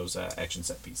with some of those action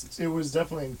set pieces. It was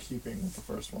definitely in keeping with the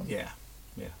first one. Yeah.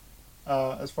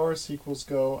 As far as sequels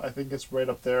go, I think it's right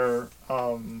up there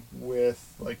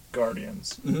with, like,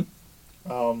 Guardians.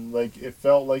 Mm-hmm. Like, it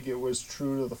felt like it was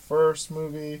true to the first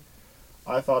movie.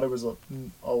 I thought it was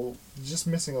just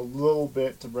missing a little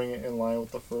bit to bring it in line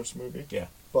with the first movie. Yeah.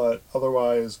 But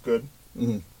otherwise, good.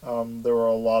 Mm-hmm. There were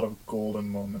a lot of golden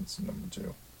moments in number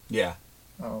 2. Yeah.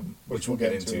 Which we'll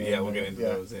get into. Yeah, we'll get into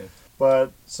those, yeah.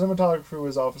 But cinematography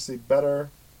was obviously better.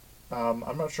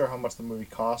 I'm not sure how much the movie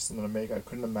cost them to make. I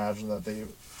couldn't imagine that they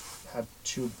had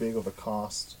too big of a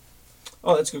cost.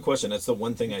 Oh, that's a good question. That's the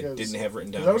one thing I didn't have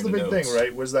written down. That was the big thing,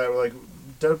 right? Was that, like,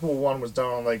 Deadpool 1 was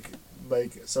done on, like,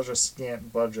 like such a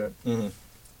scant budget. Mm-hmm.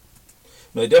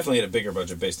 No, they definitely had a bigger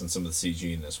budget based on some of the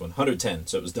CG in this one. 110,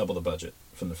 so it was double the budget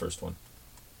from the first one.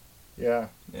 Yeah.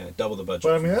 Yeah, double the budget.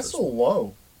 But I mean, that's still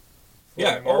low.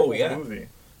 Yeah. Oh, yeah. Movie.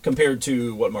 Compared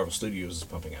to what Marvel Studios is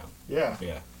pumping out. Yeah.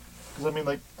 Yeah. Because I mean,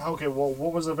 like, okay, well,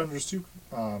 what was Avengers 2?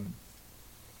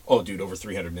 Oh, dude, over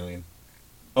 300 million.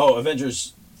 Oh,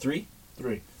 Avengers 3?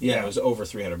 3. Yeah, it was over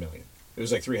 300 million. It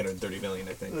was like 330 million,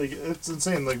 I think. Like, it's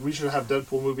insane. Like, we should have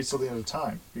Deadpool movies till the end of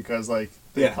time because, like,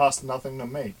 they cost nothing to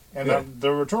make, and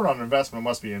the return on investment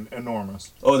must be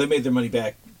enormous. Oh, they made their money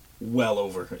back well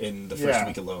over in the first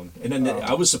week alone. And then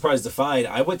I was surprised to find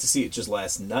I went to see it just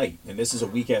last night, and this is a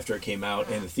week after it came out,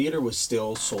 and the theater was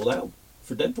still sold out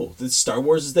for Deadpool. The Star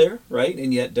Wars is there, right?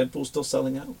 And yet Deadpool's still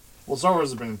selling out. Well, Star Wars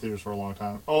has been in theaters for a long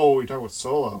time. Oh, we talk about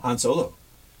Solo. Han Solo.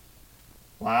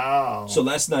 Wow. So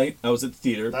last night I was at the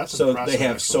theater. That's so impressive, they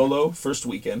have actually. Solo first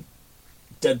weekend,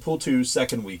 Deadpool 2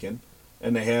 second weekend,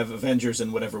 and they have Avengers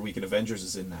in whatever weekend Avengers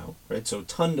is in now, right? So a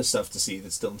ton of stuff to see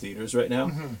that's still in theaters right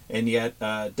now, and yet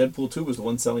Deadpool 2 was the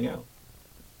one selling out.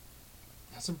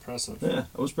 That's impressive. Yeah,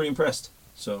 I was pretty impressed.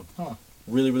 So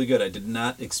really, really good. I did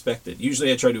not expect it.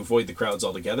 Usually I try to avoid the crowds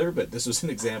altogether, but this was an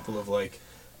example of like,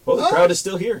 well, the crowd is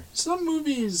still here. Some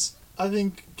movies, I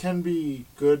think, can be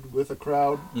good with a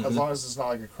crowd, as long as it's not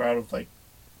like a crowd of, like,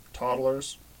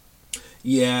 toddlers.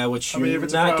 Yeah, which you're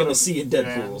not going to see in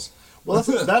Deadpool. Well,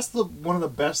 that's one of the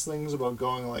best things about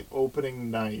going, like,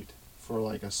 opening night for,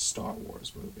 like, a Star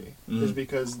Wars movie. Is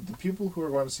because the people who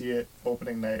are going to see it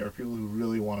opening night are people who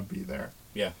really want to be there.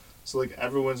 Yeah. So, like,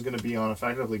 everyone's going to be on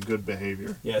effectively good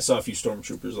behavior. Yeah, I saw a few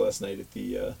stormtroopers last night at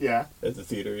the at the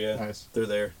theater, yeah. Nice. They're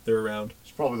there. They're around.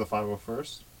 It's probably the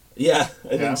 501st. Yeah,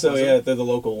 I think so, yeah. They're the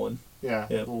local one. Yeah,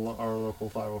 yep. Our local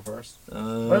 501st.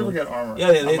 If I ever get armor.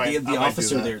 Yeah, they had the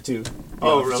officer there, too. The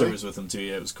officer really? was with them, too.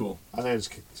 Yeah, it was cool. I think I just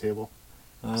kicked the table.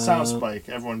 Sound spike.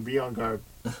 Everyone be on guard.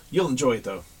 You'll enjoy it,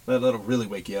 though. That'll really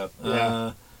wake you up.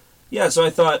 Yeah. Yeah, so I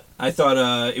thought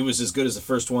it was as good as the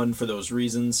first one for those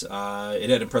reasons. It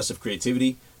had impressive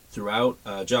creativity throughout.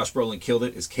 Josh Brolin killed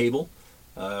it as Cable,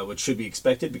 which should be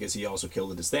expected because he also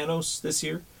killed it as Thanos this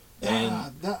year.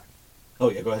 And oh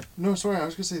yeah, go ahead. No, sorry, I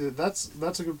was gonna say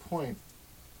that's a good point.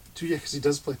 Too, yeah, because he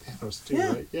does play Thanos too,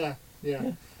 right?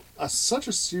 Yeah. Such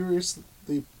a seriously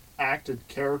acted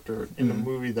character in a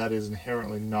movie that is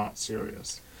inherently not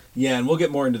serious. Yeah, and we'll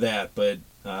get more into that, but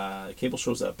Cable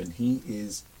shows up and he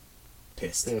is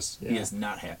pissed. Yeah. He is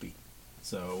not happy.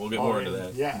 So we'll get more into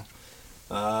that. Yeah.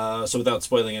 So without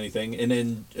spoiling anything, and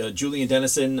then Julian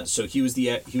Dennison. So he was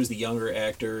the younger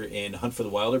actor in Hunt for the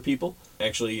Wilder People,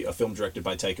 actually a film directed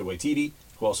by Taika Waititi,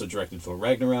 who also directed Thor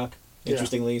Ragnarok.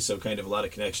 Interestingly, so kind of a lot of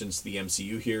connections to the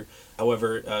MCU here.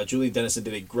 However, Julian Dennison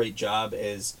did a great job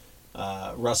as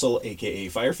Russell, aka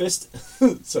Fire Fist,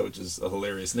 so which is a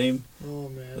hilarious name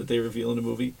that they reveal in the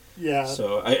movie. Yeah.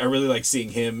 So I really like seeing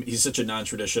him. He's such a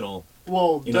non-traditional,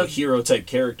 well, hero type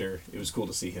character. It was cool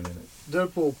to see him in it.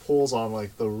 Deadpool pulls on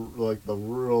like the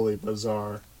really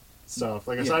bizarre stuff.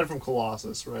 Like aside from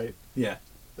Colossus, right? Yeah.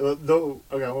 Though,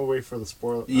 okay, I'm gonna wait for the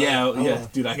spoiler. Yeah,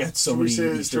 dude, I got so many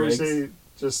Easter eggs. Should we say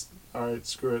just all right?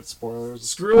 Screw it, spoilers.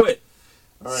 Screw it.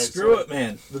 All right, screw it,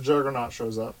 man. The Juggernaut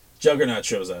shows up. Juggernaut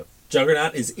shows up.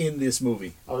 Juggernaut is in this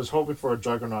movie. I was hoping for a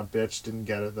Juggernaut bitch. Didn't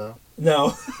get it though.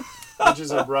 No. Which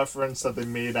is a reference that they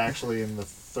made actually in the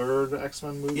third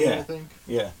X-Men movie, I think.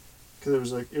 Yeah.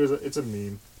 Because it's a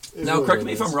meme. Now, really correct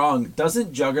me if I'm wrong.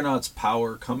 Doesn't Juggernaut's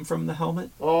power come from the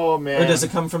helmet? Oh man! Or does it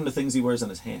come from the things he wears on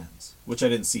his hands, which I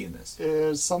didn't see in this?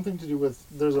 It's something to do with.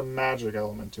 There's a magic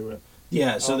element to it.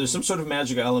 Yeah. So there's some sort of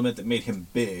magic element that made him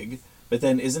big, but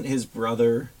then isn't his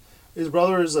brother? His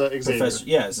brother is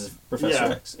Xavier. Is Professor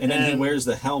X, and then he wears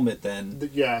the helmet then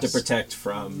to protect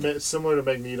from. Similar to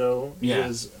Magneto, yeah.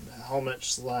 His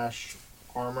helmet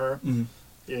 / armor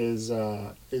is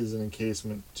an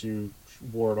encasement to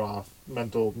ward off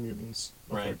mental mutants,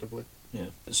 effectively. Right.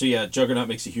 Yeah. So yeah, Juggernaut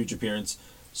makes a huge appearance.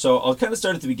 So I'll kind of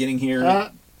start at the beginning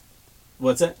here.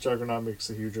 What's that? Juggernaut makes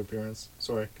a huge appearance.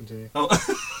 Sorry, continue. Oh.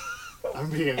 I'm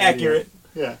being accurate.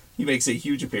 Yeah. He makes a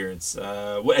huge appearance.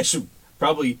 Well, actually,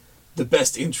 probably the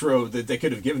best intro that they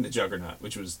could have given to Juggernaut,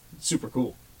 which was super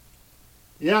cool.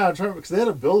 Yeah, I'm trying because they had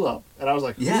a build up, and I was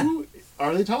like, "Who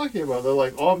are they talking about?" They're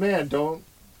like, "Oh man, don't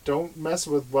mess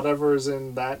with whatever is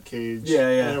in that cage." Yeah.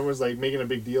 And everyone's like making a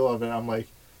big deal of it. I'm like,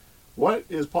 what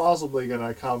is possibly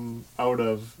gonna come out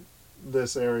of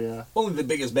this area? Only the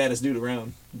biggest, baddest dude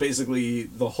around. Basically,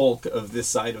 the Hulk of this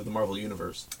side of the Marvel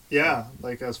Universe. Yeah,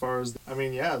 like as far as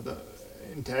the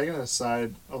antagonist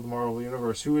side of the Marvel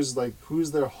Universe, who's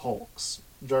their Hulks?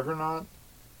 Juggernaut,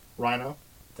 Rhino,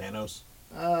 Thanos.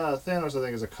 Thanos, I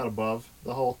think, is a cut above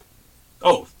the Hulk.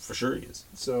 Oh, for sure he is.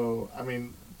 So, I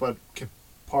mean, but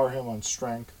par him on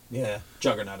strength. Yeah.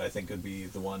 Juggernaut, I think, would be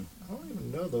the one. I don't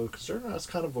even know, though, because Juggernaut's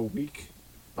kind of a weak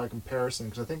by comparison,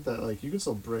 because I think that, like, you can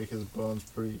still break his bones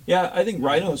pretty... Yeah, I think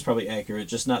Rhino is probably accurate,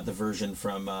 just not the version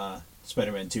from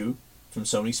Spider-Man 2, from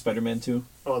Sony's Spider-Man 2.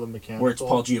 Oh, the mechanical? Where it's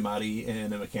Paul Giamatti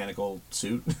in a mechanical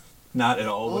suit. Not at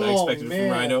all what I expected from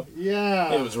Rhino.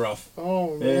 Yeah. It was rough.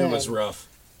 Oh, man. It was rough.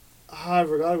 I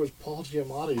forgot it was Paul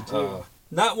Giamatti, too.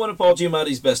 Not one of Paul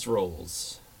Giamatti's best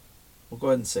roles. We'll go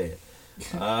ahead and say it.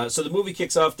 So the movie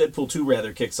kicks off, Deadpool 2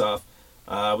 rather kicks off,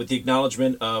 with the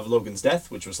acknowledgement of Logan's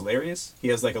death, which was hilarious. He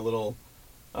has like a little,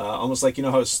 almost like, you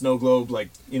know how a snow globe, like,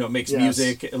 you know, makes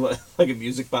music, like a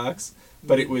music box,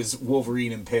 but it was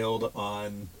Wolverine impaled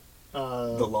on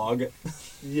the log.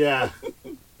 Yeah.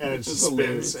 And it just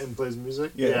spins and plays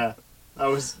music. Yeah. That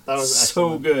was so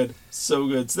excellent. good. So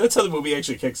good. So that's how the movie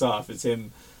actually kicks off. It's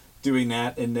him doing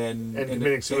that and then... And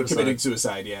committing suicide. And committing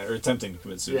suicide, yeah. Or attempting to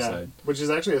commit suicide. Yeah. Which is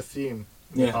actually a theme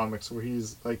in the comics where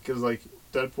he's like... Because, like,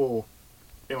 Deadpool,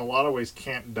 in a lot of ways,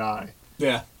 can't die.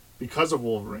 Yeah. Because of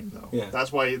Wolverine, though. Yeah.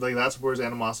 That's why, like, that's where his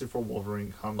animosity for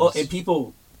Wolverine comes. Oh, and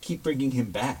people keep bringing him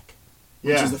back.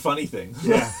 Which is the funny thing.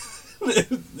 Yeah.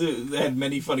 They had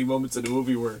many funny moments in the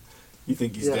movie where you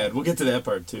think he's dead. We'll get to that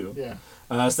part, too. Yeah.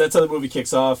 So that's how the movie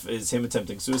kicks off, is him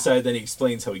attempting suicide. Then he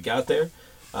explains how he got there.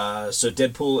 So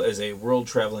Deadpool is a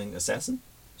world-traveling assassin.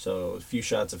 So a few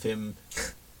shots of him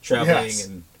traveling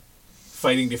and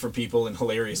fighting different people in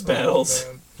hilarious battles.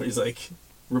 Where he's like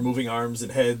removing arms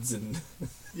and heads and...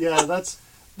 Yeah, that's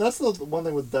the one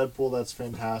thing with Deadpool that's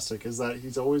fantastic, is that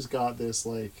he's always got this,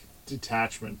 like,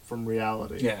 detachment from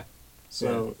reality. Yeah.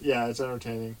 So, yeah, it's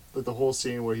entertaining. Like, the whole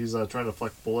scene where he's trying to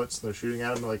deflect bullets and they're shooting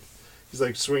at him, like, he's,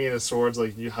 like, swinging his swords,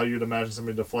 like, how you'd imagine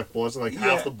somebody deflect bullets, and, like,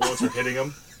 half the bullets are hitting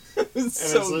him. It's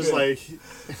so it's just like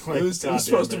it was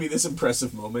supposed to be this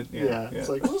impressive moment. Yeah. It's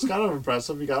like, well, it's kind of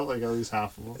impressive. He got, like, at least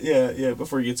half of them. Yeah,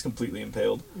 before he gets completely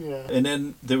impaled. Yeah. And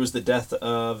then there was the death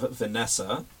of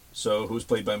Vanessa, who was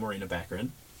played by Morena Baccarin.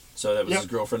 So that was his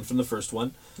girlfriend from the first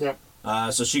one. Yep.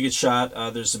 So she gets shot.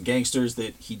 There's some gangsters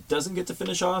that he doesn't get to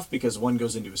finish off because one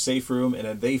goes into a safe room and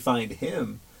then they find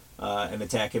him and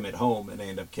attack him at home, and they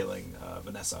end up killing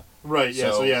Vanessa. Right.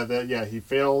 Yeah. So he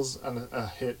fails on a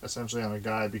hit essentially on a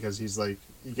guy because he's like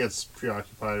he gets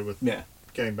preoccupied with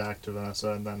getting back to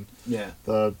Vanessa, and then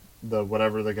the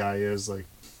whatever the guy is like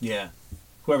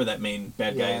whoever that main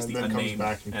bad guy is, the then unnamed comes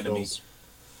back and enemy. Kills.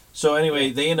 So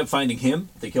anyway, they end up finding him.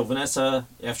 They kill Vanessa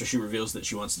after she reveals that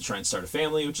she wants to try and start a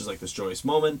family, which is like this joyous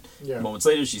moment. Yeah. Moments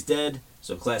later, she's dead.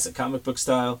 So classic comic book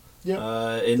style. Yeah.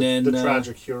 And then the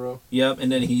tragic hero. Yep.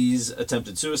 And then he's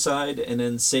attempted suicide, and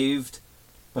then saved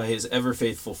by his ever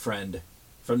faithful friend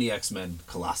from the X-Men,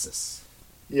 Colossus.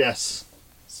 Yes.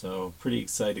 So pretty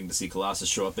exciting to see Colossus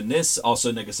show up in this.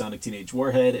 Also, Negasonic Teenage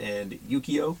Warhead and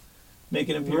Yukio make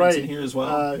an appearance in here as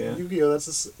well.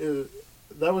 Yukio,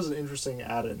 that was an interesting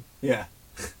add-in. Yeah.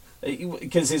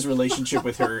 Because his relationship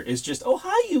with her is just, oh,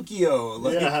 hi, Yukio.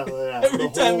 Like, every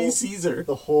time he sees her.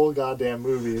 The whole goddamn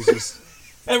movie is just...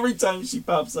 every time she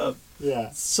pops up. Yeah.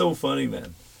 It's so funny,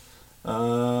 man.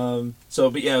 But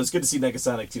yeah, it was good to see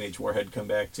Negasonic Teenage Warhead come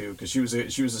back, too, because she was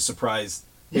a surprise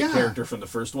character from the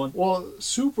first one. Well,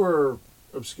 super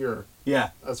obscure.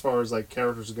 Yeah. As far as, like,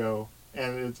 characters go.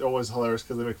 And it's always hilarious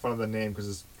because they make fun of the name because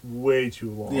it's way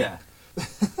too long. Yeah.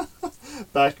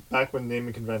 Back when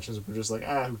naming conventions were just like,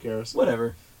 who cares?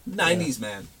 Whatever. 90s,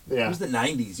 man. Yeah. It was the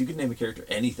 90s. You could name a character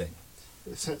anything.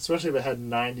 Especially if it had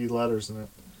 90 letters in it.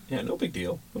 Yeah, no big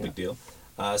deal. No big deal.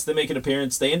 So they make an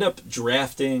appearance. They end up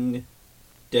drafting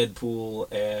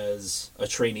Deadpool as a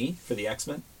trainee for the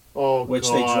X-Men. Oh, which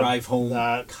God, they drive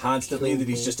home constantly that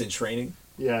he's me. just in training.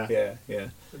 Yeah. Yeah.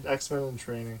 X-Men in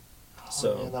training.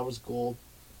 So man, that was gold.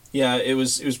 Yeah, it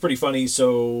was pretty funny.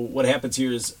 So what happens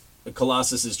here is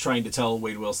Colossus is trying to tell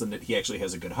Wade Wilson that he actually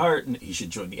has a good heart and he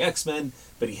should join the X-Men,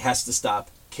 but he has to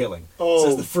stop killing.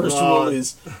 Says the first rule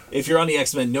is, if you're on the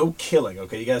X-Men, no killing,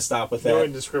 okay? You gotta stop with that. No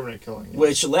indiscriminate killing. Yeah.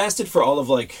 Which lasted for all of,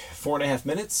 4.5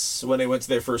 minutes when they went to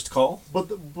their first call. But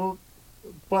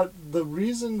the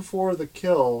reason for the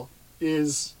kill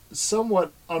is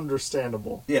somewhat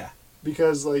understandable. Yeah.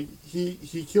 Because,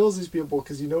 he kills these people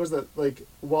because he knows that,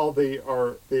 while they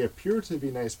appear to be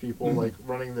nice people,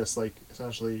 running this,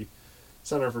 essentially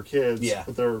center for kids. Yeah.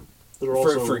 But they're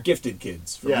also... For gifted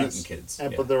kids. For mutant kids.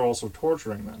 But they're also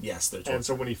torturing them. Yes, they're torturing. And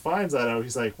so when he finds that out,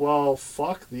 he's like, well,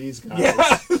 fuck these guys.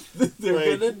 Yeah,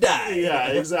 they're gonna die. Yeah,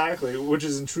 exactly. Which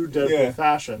is in true Deadpool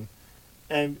fashion.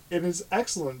 And it is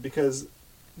excellent because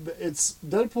it's...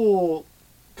 Deadpool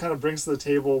kind of brings to the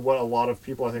table what a lot of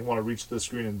people, I think, want to reach the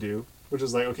screen and do. Which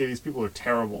is okay, these people are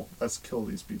terrible. Let's kill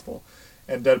these people.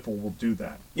 And Deadpool will do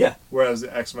that. Yeah. Whereas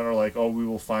the X-Men are like, oh, we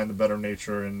will find the better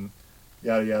nature and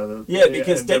yada yada. Yeah,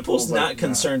 because Deadpool's not like,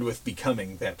 concerned with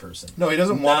becoming that person. No, he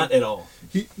doesn't want at all.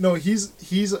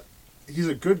 He's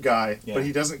a good guy, Yeah. but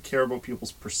he doesn't care about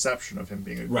people's perception of him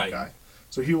being a good Right. guy.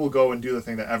 So he will go and do the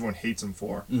thing that everyone hates him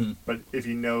for. Mm-hmm. But if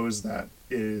he knows that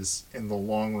is in the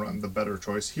long run the better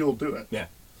choice, he'll do it. Yeah,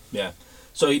 yeah.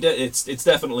 So it's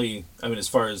definitely. I mean, as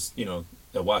far as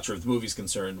a watcher of the movie is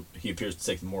concerned, he appears to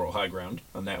take the moral high ground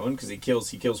on that one because he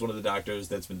kills one of the doctors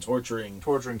that's been torturing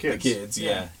kids. The kids,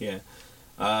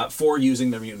 yeah. For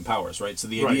using their mutant powers, right? So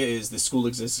the idea is this school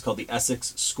exists. It's called the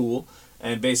Essex School,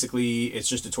 and basically it's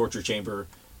just a torture chamber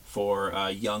for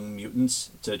young mutants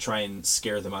to try and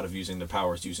scare them out of using their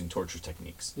powers using torture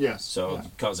techniques. Yes. So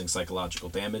causing psychological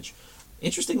damage.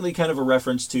 Interestingly, kind of a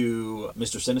reference to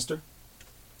Mr. Sinister.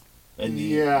 And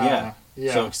Yeah.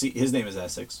 So see, his name is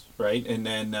Essex, right? And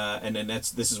then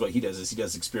this is what he does: is he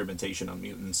does experimentation on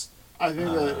mutants. I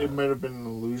think that it might have been an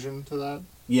allusion to that.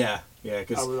 Yeah.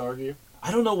 Because I would argue.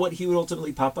 I don't know what he would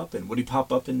ultimately pop up in. Would he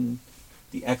pop up in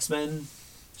the X-Men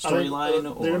storyline?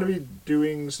 They're going to be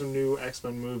doing some new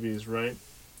X-Men movies, right?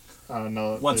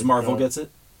 No. Once Marvel gets it.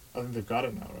 I think they've got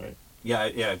it now, right?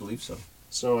 Yeah, I believe so.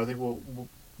 So I think we'll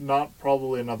not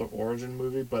probably another origin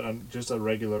movie, but just a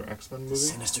regular X-Men movie.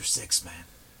 Sinister Six, man.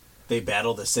 They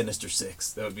battle the Sinister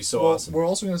Six. That would be so awesome. We're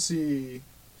also going to see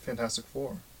Fantastic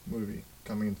Four movie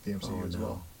coming into the MCU as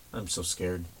well. I'm so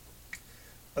scared.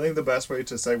 I think the best way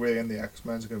to segue in the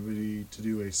X-Men is going to be to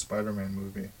do a Spider-Man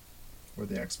movie where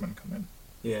the X-Men come in.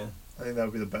 Yeah. I think that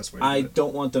would be the best way to do it. I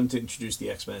don't want them to introduce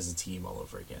the X-Men as a team all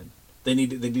over again. They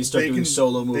need to start doing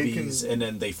solo movies, and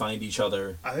then they find each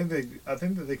other. I think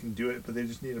that they can do it, but they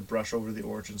just need to brush over the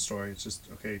origin story. It's just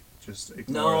just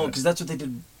ignore No, because that's what they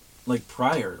did,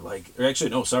 prior.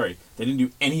 They didn't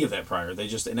do any of that prior. They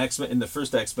just in the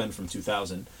first X-Men from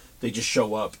 2000, they just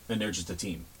show up and they're just a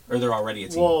team, or they're already a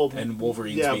team. Well, and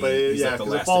Wolverine's the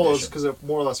last because it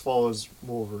more or less follows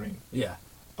Wolverine. Yeah.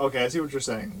 Okay, I see what you're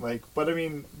saying. But I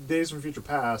mean, Days from Future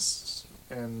Past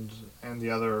and the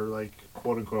other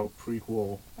quote unquote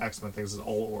prequel X-Men things is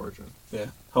all origin. Yeah.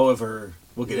 However,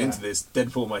 we'll get into this.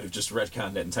 Deadpool might have just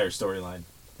retconned that entire storyline.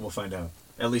 We'll find out.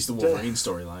 At least the Wolverine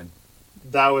storyline.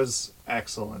 That was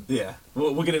excellent. Yeah,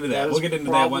 we'll get into that. We'll get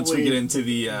into that once we get into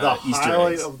the Easter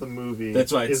highlight eggs of the movie.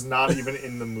 That's why is not even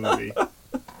in the movie.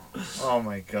 Oh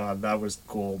my god, that was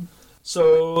gold.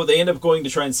 So they end up going to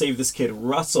try and save this kid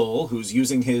Russell, who's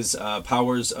using his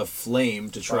powers of flame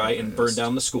to try and burn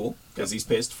down the school because he's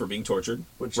pissed for being tortured,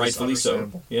 which rightfully is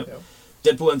so. Yep.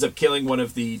 Deadpool ends up killing one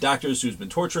of the doctors who's been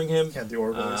torturing him,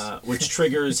 which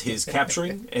triggers his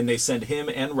capturing, and they send him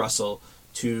and Russell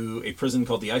to a prison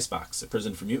called the Icebox, a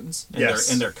prison for mutants.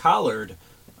 And they're collared,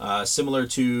 similar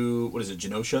to, what is it,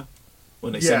 Genosha?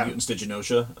 When they send mutants to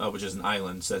Genosha, which is an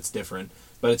island, so that's different.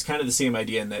 But it's kind of the same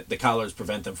idea in that the collars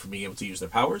prevent them from being able to use their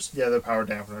powers. Yeah, they're power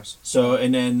dampeners. So,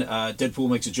 and then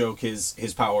Deadpool makes a joke,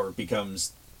 his power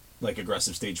becomes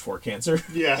aggressive stage 4 cancer.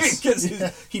 Yes. Because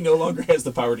he no longer has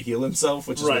the power to heal himself,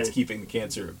 which is what's keeping the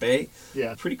cancer at bay.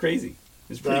 Yeah. Pretty crazy.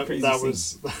 It's pretty crazy. That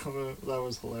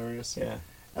was hilarious. Yeah.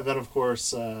 And then, of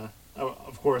course, that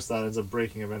ends up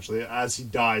breaking eventually, as he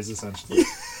dies, essentially.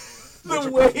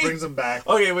 Which brings him back.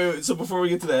 Okay, wait. So before we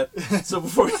get to that,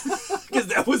 because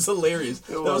that was hilarious.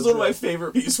 That was one of my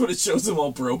favorite pieces when it shows them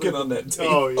all broken on that tape.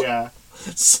 Oh, yeah.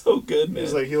 So good, man.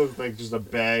 He looked like just a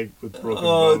bag with broken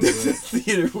bones. The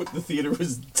theater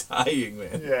was dying,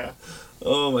 man. Yeah.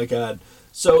 Oh my god.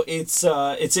 So it's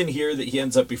in here that he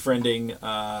ends up befriending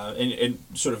and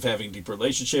sort of having a deep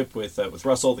relationship with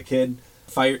Russell the kid,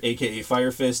 aka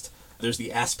Fire Fist. There's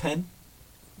the Ass Pen.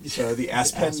 So the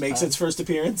Ass Pen makes its first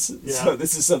appearance. Yeah. So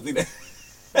this is something that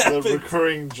the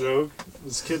recurring joke.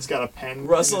 This kid's got a pen.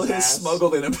 Russell has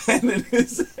smuggled in a pen in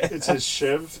his ass. It's his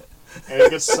shiv, and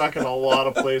it gets stuck in a lot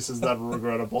of places that are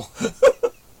regrettable.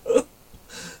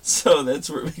 So that's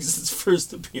where it makes its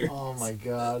first appearance. Oh my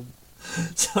god.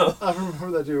 So I remember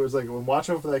that dude was when watch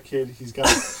out for that kid. He's got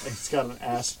an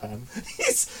ass pen.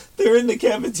 They're in the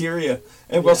cafeteria,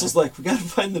 and Russell's like, "We gotta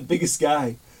find the biggest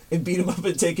guy and beat him up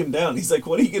and take him down." He's like,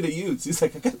 "What are you gonna use?" He's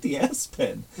like, "I got the ass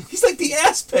pen." He's like, "The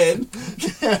ass pen."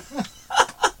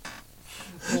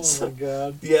 Oh my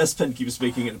god. The ass pen keeps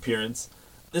making an appearance.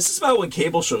 This is about when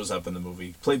Cable shows up in the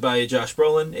movie, played by Josh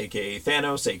Brolin, aka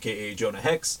Thanos, aka Jonah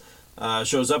Hex.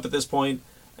 Shows up at this point,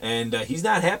 and he's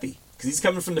not happy because he's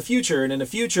coming from the future, and in the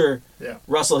future,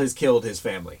 Russell has killed his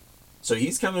family. So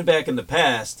he's coming back in the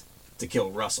past to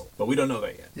kill Russell, but we don't know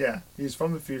that yet. Yeah, he's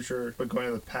from the future, but going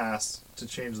to the past to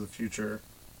change the future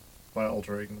by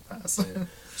altering the past. Yeah.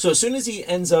 So as soon as he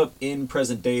ends up in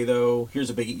present day, though,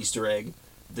 here's a big Easter egg.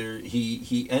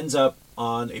 He ends up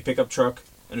on a pickup truck,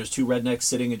 and there's two rednecks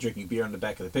sitting and drinking beer on the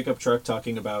back of the pickup truck,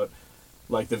 talking about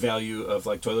like the value of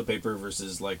like toilet paper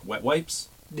versus like wet wipes,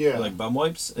 Yeah. or, like bum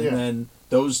wipes, and then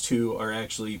those two are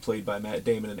actually played by Matt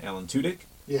Damon and Alan Tudyk.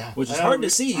 Yeah, which is hard to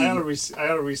see. I ought to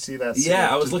re-see that scene. Yeah,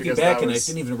 I was looking back and I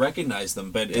didn't even recognize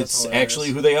them, but it's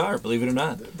actually who they are, believe it or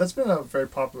not. That's been a very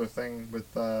popular thing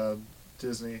with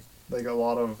Disney. Like a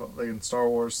lot of, like in Star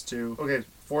Wars too. Okay,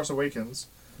 Force Awakens.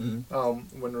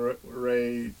 Mm-hmm. When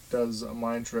Rey does a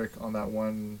mind trick on that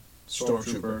one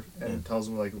stormtrooper and tells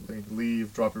him like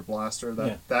leave, drop your blaster.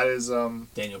 That is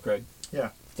Daniel Craig.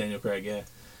 Yeah. Daniel Craig, yeah.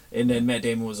 And then Matt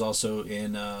Damon was also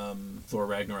in Thor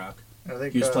Ragnarok. I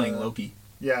think he was playing Loki.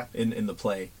 Yeah. In the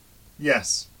play.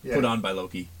 Yes. Yeah. Put on by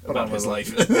Loki about his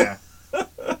life. Yeah.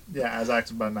 Yeah, as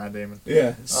acted by Matt Damon.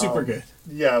 Yeah, super good.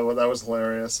 Yeah, well, that was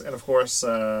hilarious. And of course,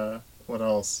 what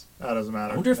else? That doesn't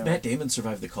matter. I wonder if Matt Damon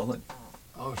survived the culling.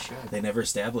 Oh, shit. They never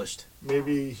established.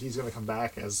 Maybe he's going to come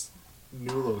back as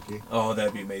new Loki. Oh,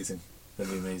 that'd be amazing.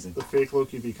 That'd be amazing. The fake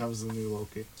Loki becomes the new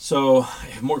Loki. So,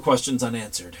 more questions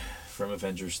unanswered from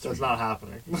Avengers 3. That's not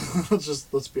happening.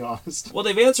 Let's be honest. Well,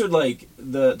 they've answered, like,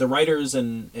 the writers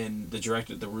and the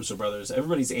director, the Russo brothers,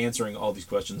 everybody's answering all these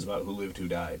questions about who lived, who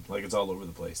died. Like, it's all over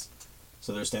the place.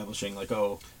 So they're establishing, like,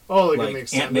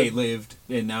 like Aunt May lived,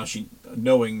 and now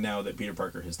knowing now that Peter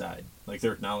Parker has died. Like,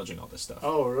 they're acknowledging all this stuff.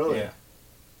 Oh, really? Yeah.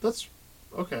 That's,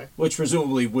 okay. Which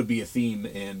presumably would be a theme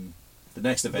in the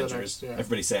next Avengers. Yeah.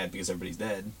 Everybody's sad because everybody's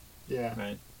dead. Yeah.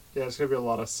 Right? Yeah, it's going to be a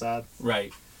lot of sad.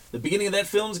 Right. The beginning of that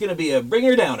film is going to be a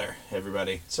bringer-downer,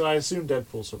 everybody. So I assume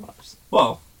Deadpool survives.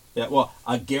 Well, yeah,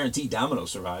 I guarantee Domino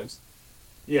survives.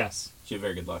 Yes. She had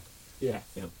very good luck. Yeah.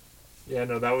 Yep. Yeah,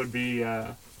 no, that would be,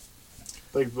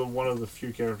 like, one of the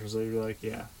few characters that you'd be like,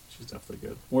 yeah, she's definitely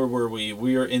good. Where were we?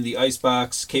 We are in the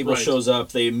icebox. Cable shows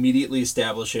up. They immediately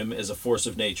establish him as a force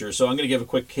of nature. So I'm going to give a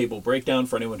quick Cable breakdown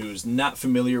for anyone who's not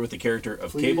familiar with the character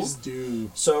of Cable. Please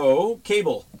do. So,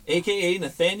 Cable, a.k.a.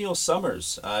 Nathaniel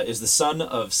Summers, is the son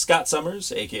of Scott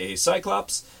Summers, a.k.a.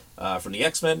 Cyclops, from the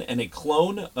X-Men, and a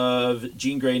clone of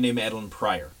Jean Grey named Madeline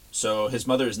Pryor. So his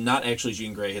mother is not actually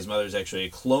Jean Grey. His mother is actually a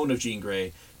clone of Jean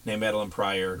Grey named Madeline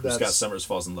Pryor, who Scott Summers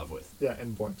falls in love with. Yeah,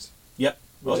 and Boinks. Yep.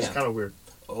 Which is kind of weird.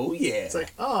 Oh, yeah. It's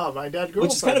like, my dad girlfriend.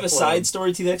 Which is kind of a side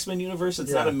story to the X-Men universe.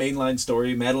 It's not a mainline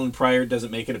story. Madeline Pryor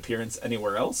doesn't make an appearance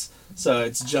anywhere else. So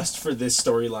it's just for this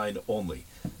storyline only.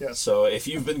 Yes. So if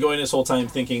you've been going this whole time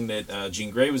thinking that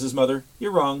Jean Grey was his mother,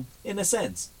 you're wrong, in a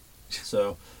sense.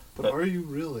 So, but are you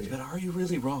really? But are you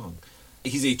really wrong?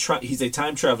 He's a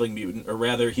time-traveling mutant, or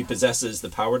rather, he possesses the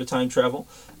power to time travel,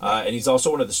 and he's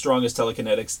also one of the strongest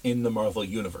telekinetics in the Marvel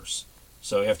Universe.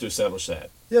 So you have to establish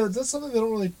that. Yeah, that's something they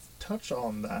don't really touch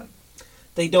on that.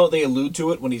 They don't. They allude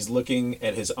to it when he's looking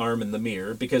at his arm in the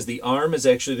mirror, because the arm is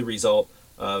actually the result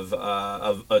of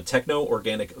a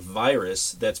techno-organic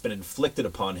virus that's been inflicted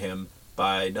upon him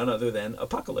by none other than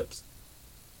Apocalypse.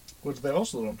 Which they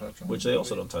also don't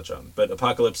touch on. But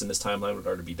Apocalypse in this timeline would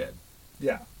already be dead.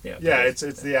 Yeah.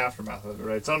 It's the aftermath of it,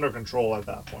 right? It's under control at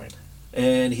that point.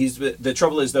 And the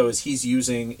trouble is he's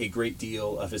using a great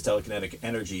deal of his telekinetic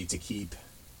energy to keep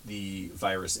the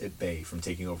virus at bay from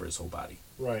taking over his whole body.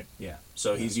 Right. Yeah.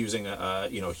 So he's using a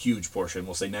huge portion,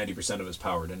 we'll say 90% of his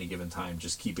power at any given time,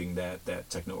 just keeping that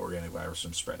techno-organic virus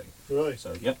from spreading. Really?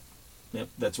 So yep.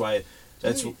 That's why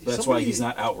why he's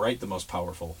not outright the most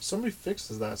powerful. Somebody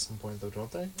fixes that at some point, though,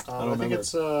 don't they? I don't remember.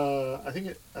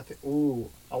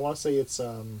 I want to say it's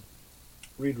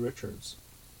Reed Richards.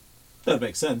 That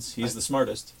makes sense. He's the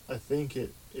smartest. I think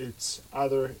it's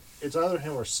either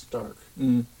him or Stark.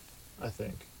 Mm. I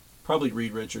think. Probably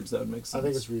Reed Richards. That would make sense. I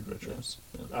think it's Reed Richards.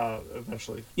 Yeah.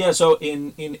 Eventually. Yeah. So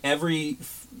in every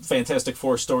Fantastic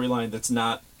Four storyline that's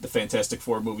not the Fantastic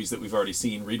Four movies that we've already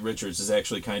seen, Reed Richards is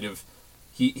actually kind of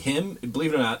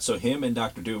believe it or not. So him and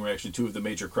Doctor Doom are actually two of the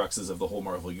major cruxes of the whole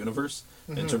Marvel universe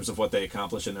in terms of what they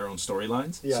accomplish in their own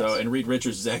storylines. Yes. So and Reed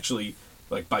Richards is actually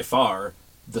like by far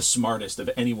the smartest of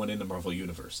anyone in the Marvel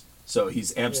universe. So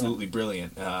he's absolutely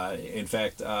brilliant. In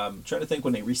fact, trying to think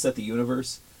when they reset the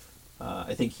universe.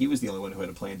 I think he was the only one who had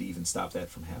a plan to even stop that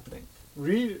from happening.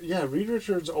 Reed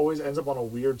Richards always ends up on a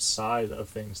weird side of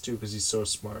things too because he's so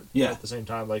smart. Yeah. At the same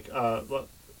time, like,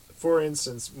 for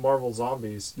instance, Marvel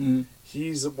Zombies. Mm-hmm.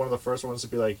 He's one of the first ones to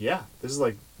be like, yeah, this is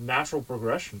like natural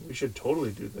progression. We should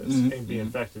totally do this and be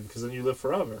infected because then you live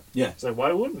forever. Yeah. It's like,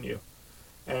 why wouldn't you?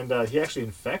 And he actually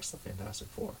infects the Fantastic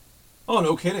Four. Oh,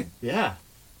 no kidding. Yeah.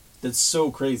 That's so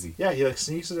crazy. Yeah, he like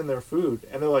sneaks it in their food,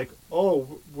 and they're like,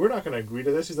 "Oh, we're not going to agree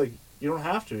to this." He's like, "You don't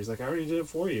have to." He's like, "I already did it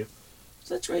for you."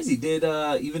 So that's crazy. Did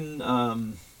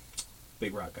even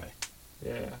Big Rock guy?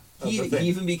 Yeah. He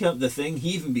even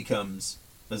becomes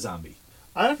a zombie.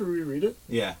 I have to reread it.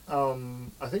 Yeah.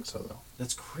 I think so though.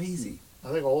 That's crazy.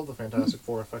 I think all of the Fantastic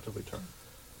Four effectively turn.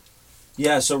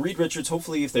 Yeah, so Reed Richards,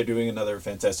 hopefully if they're doing another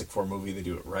Fantastic Four movie, they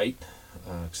do it right.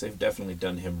 Because they've definitely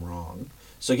done him wrong.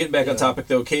 So getting back on topic,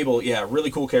 though, Cable, yeah,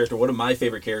 really cool character. One of my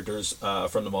favorite characters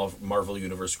from the Marvel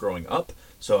Universe growing up.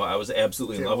 So I was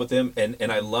absolutely in love with him.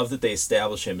 And I love that they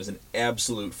establish him as an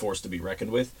absolute force to be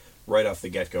reckoned with right off the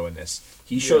get-go in this.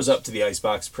 He shows up to the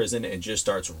Icebox prison and just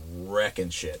starts wrecking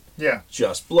shit. Yeah.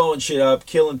 Just blowing shit up,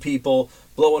 killing people,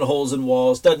 blowing holes in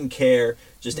walls, doesn't care.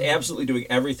 Just absolutely doing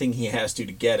everything he has to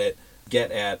get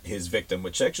at his victim,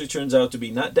 which actually turns out to be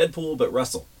not Deadpool, but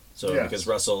Russell. So because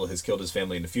Russell has killed his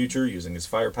family in the future using his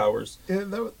fire powers. Yeah,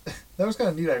 that was kind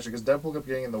of neat, actually, because Deadpool kept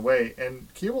getting in the way,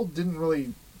 and Cable didn't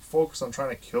really focus on trying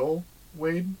to kill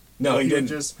Wade. No, he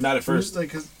didn't. Not at first.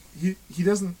 Because he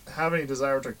doesn't have any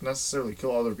desire to necessarily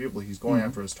kill other people. He's going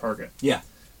after his target. Yeah.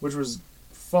 Which was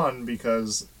fun,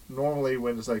 because normally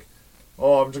when it's like,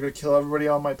 oh, I'm just going to kill everybody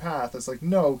on my path, it's like,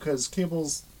 no, because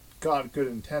Cable's got good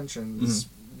intentions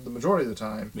the majority of the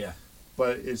time. Yeah.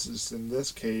 But it's just, in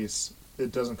this case,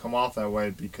 it doesn't come off that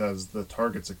way because the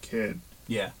target's a kid.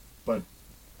 Yeah. But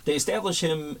they establish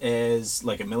him as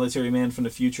like a military man from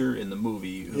the future in the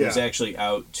movie who's actually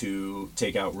out to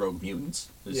take out rogue mutants.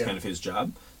 It's kind of his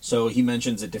job. So he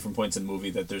mentions at different points in the movie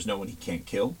that there's no one he can't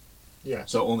kill. Yeah.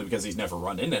 So only because he's never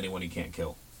run into anyone he can't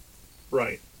kill.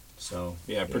 Right. So,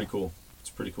 yeah, pretty cool.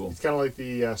 It's pretty cool. It's kind of like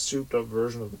the souped-up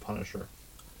version of the Punisher,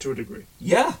 to a degree.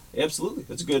 Yeah, absolutely.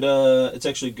 That's a good, it's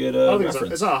actually a good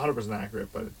reference. It's not 100%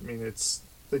 accurate, but, I mean, it's,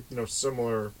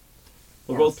 similar.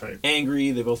 They're both type.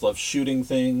 angry. They both love shooting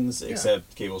things,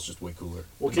 except Cable's just way cooler.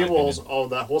 Well, Cable's,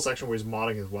 that whole section where he's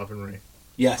modding his weaponry.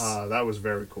 Yes. That was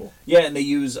very cool. Yeah, and they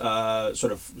use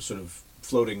sort of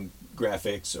floating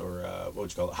graphics or what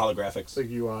would you call it, holographics. Like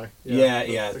UI.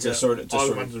 Yeah. Just sort of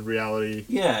augmented reality.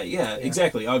 Yeah,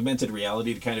 exactly. Augmented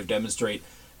reality to kind of demonstrate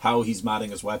how he's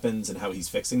modding his weapons and how he's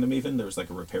fixing them. Even there was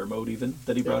like a repair mode even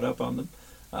that he brought up on them,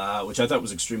 which I thought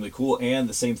was extremely cool. And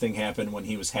the same thing happened when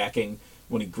he was hacking,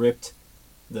 when he gripped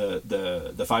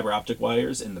the fiber optic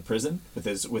wires in the prison with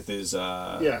his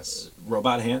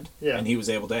robot hand, and he was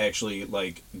able to actually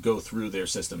like go through their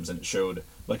systems, and it showed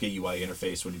like a UI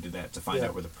interface when he did that to find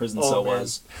out where the prison cell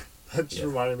was. That just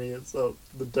reminded me. So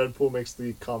the Deadpool makes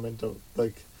the comment of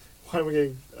like, "Why am I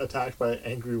getting attacked by an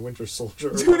angry Winter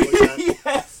Soldier?" Or Dude, like that.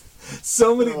 yes,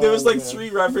 so many. There was like 3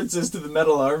 references to the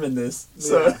metal arm in this.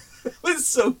 So. It was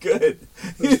so good.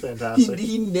 It's fantastic.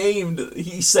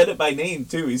 He said it by name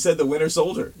too. He said the Winter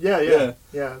Soldier. Yeah.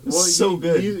 Well, so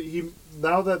good. He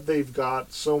now that they've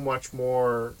got so much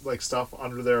more like stuff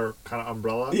under their kind of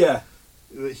umbrella. Yeah.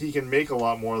 He can make a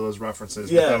lot more of those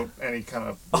references without any kind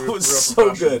of it was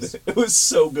so good. It was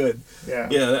so good.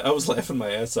 Yeah, I was laughing my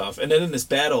ass off. And then in this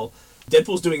battle,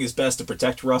 Deadpool's doing his best to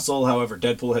protect Russell. However,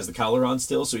 Deadpool has the collar on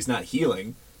still, so he's not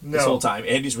healing this whole time,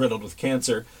 and he's riddled with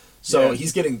cancer. So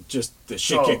he's getting just the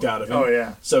shit kicked out of him. Oh,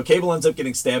 yeah. So Cable ends up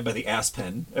getting stabbed by the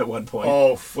Aspen at one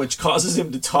point, which causes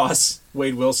him to toss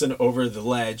Wade Wilson over the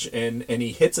ledge, and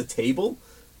he hits a table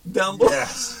down below.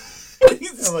 Yes.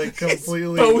 And like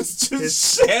completely. Bones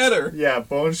just shatter. Yeah,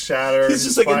 bones shatter. He's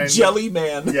just like a jelly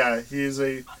man. Yeah, he's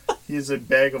a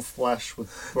bag of flesh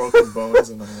with broken bones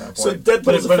in him at that point. So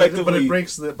Deadpool's effectively, but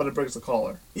it breaks the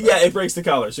collar. Yeah, it breaks the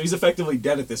collar. So he's effectively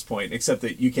dead at this point, except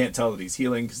that you can't tell that he's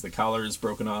healing because the collar is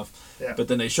broken off. Yeah. But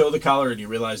then they show the collar, and you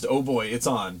realized, oh boy, it's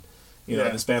on.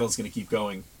 This battle's going to keep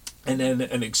going, and then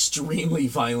an extremely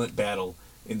violent battle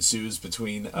ensues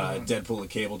between Deadpool and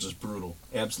Cable. Just brutal,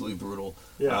 absolutely brutal.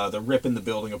 Yeah. They're ripping the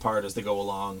building apart as they go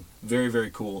along. Very, very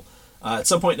cool. At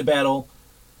some point in the battle,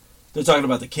 they're talking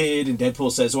about the kid, and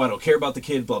Deadpool says, "Oh, I don't care about the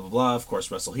kid." Blah blah blah. Of course,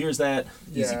 Russell hears that.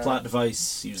 Easy plot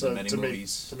device used in many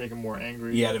movies to make him more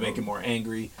angry. Yeah, to make him more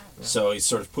angry. Yeah. So he's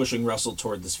sort of pushing Russell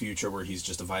toward this future where he's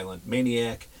just a violent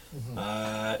maniac.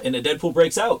 And then Deadpool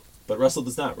breaks out, but Russell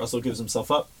does not. Russell gives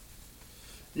himself up.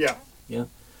 Yeah. Yeah.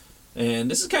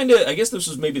 And this is kind of, I guess this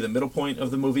was maybe the middle point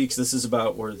of the movie, because this is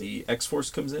about where the X-Force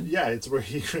comes in. Yeah, it's where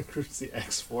he recruits the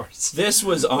X-Force. This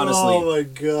was honestly... Oh my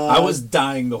god. I was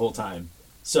dying the whole time.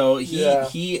 So he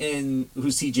and...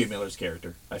 Who's T.J. Miller's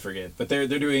character? I forget. But they're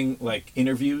doing, like,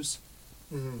 interviews.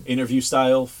 Interview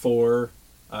style for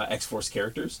X-Force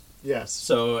characters. Yes.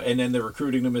 So, and then they're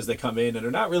recruiting them as they come in, and they're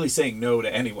not really saying no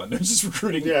to anyone. They're just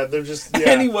recruiting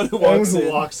anyone who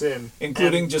walks in.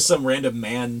 Including just some random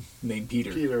man named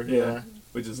Peter. Yeah.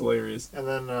 Which is hilarious. And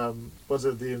then, was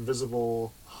it the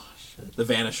Invisible... Oh, shit. The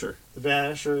Vanisher. The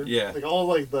Vanisher. Yeah. Like, all,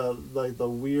 the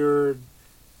weird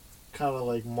kind of,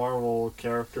 like, Marvel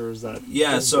characters that...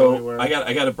 Yeah, so I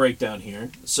got a breakdown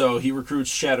here. So he recruits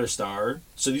Shatterstar.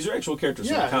 So these are actual characters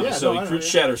from the comics. So he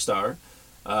recruits Shatterstar.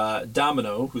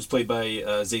 Domino, who's played by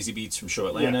Zazie Beetz from Show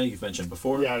Atlanta, you've mentioned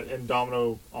before. Yeah, and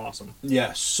Domino, awesome.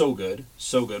 Yeah, so good.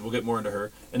 So good. We'll get more into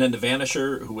her. And then the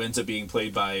Vanisher, who ends up being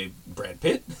played by Brad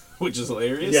Pitt, which is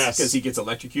hilarious. Yes. Because he gets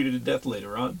electrocuted to death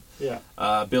later on. Yeah.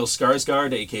 Bill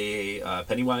Skarsgård, a.k.a.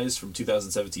 Pennywise from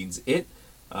 2017's It,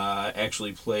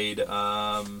 actually played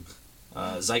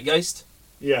Zeitgeist.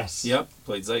 Yes. Yep,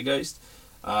 played Zeitgeist.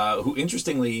 Who,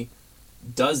 interestingly,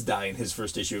 does die in his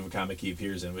first issue of a comic he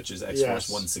appears in, which is X-Force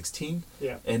 116.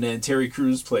 Yeah. And then Terry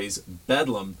Crews plays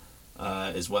Bedlam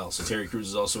as well. So Terry Crews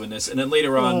is also in this. And then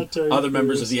later on, other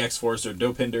members of the X-Force are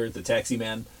Dopinder, the Taxi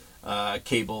Man,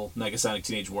 Cable, Negasonic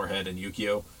Teenage Warhead, and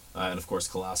Yukio, and of course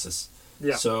Colossus.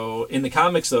 Yeah. So in the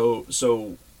comics, though,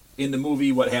 in the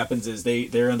movie, what happens is they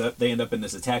end up in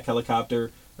this attack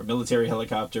helicopter or military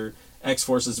helicopter.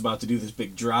 X-Force is about to do this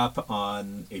big drop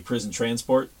on a prison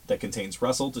transport that contains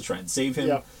Russell to try and save him.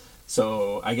 Yep.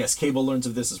 So I guess Cable learns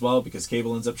of this as well because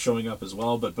Cable ends up showing up as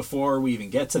well. But before we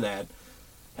even get to that,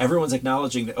 everyone's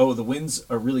acknowledging that, the winds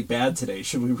are really bad today.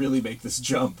 Should we really make this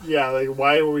jump? Yeah, like,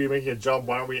 why were we making a jump?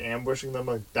 Why aren't we ambushing them,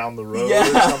 like, down the road or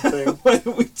something? Why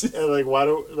don't we just... And,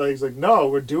 like, he's like, no,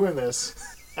 we're doing this.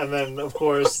 And then, of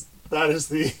course, that is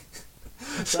the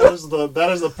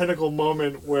pinnacle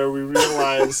moment where we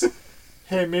realize...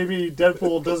 hey, maybe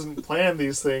Deadpool doesn't plan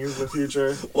these things in the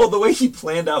future. Well, the way he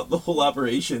planned out the whole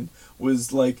operation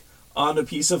was, like, on a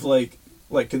piece of, like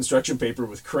construction paper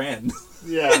with crayon.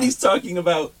 Yeah. And he's talking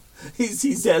about... He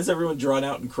has everyone drawn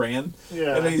out in crayon.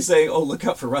 Yeah. And then he's saying, look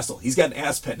out for Russell. He's got an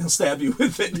ass pen. He'll stab you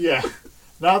with it. Yeah.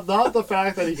 Not the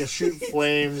fact that he can shoot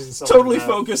flames and stuff totally like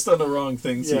that. Focused on the wrong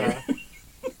things here.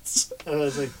 And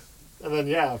it's like... And then,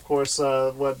 yeah, of course,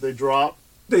 they drop.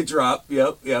 They drop,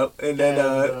 yep. And then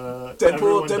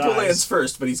Deadpool lands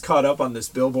first, but he's caught up on this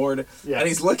billboard. Yeah. And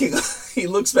he's looking, he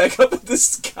looks back up at the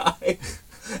sky,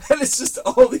 and it's just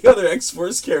all the other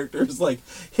X-Force characters, like,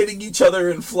 hitting each other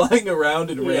and flying around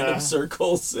in random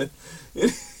circles. And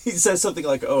he says something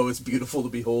like, it's beautiful to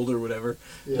behold, or whatever.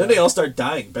 Yeah. Then they all start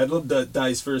dying. Bedlam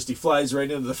dies first. He flies right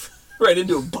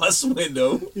into a bus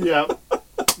window. Yeah.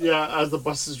 Yeah, as the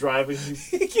bus is driving,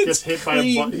 he gets hit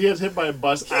by a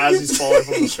bus as he's falling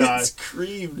from the sky. He gets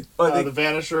creamed. The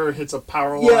Vanisher hits a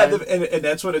power line. Yeah, and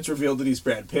that's when it's revealed that he's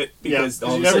Brad Pitt because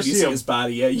all of a sudden you see his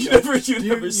body. Yeah, you never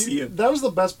see him. That was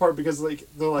the best part because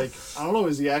they're like, I don't know,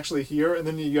 is he actually here? And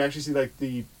then you actually see like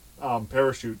the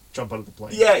parachute jump out of the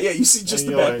plane. Yeah, you see just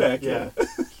the backpack. Yeah.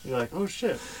 You're like, oh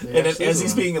shit. And then as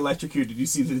he's being electrocuted, you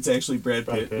see that it's actually Brad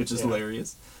Pitt, which is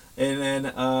hilarious. And then,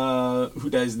 who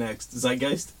dies next?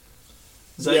 Zeitgeist?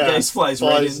 Zeitgeist flies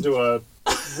right into a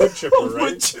wood chipper, right?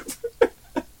 Wood chipper.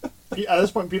 At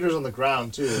this point, Peter's on the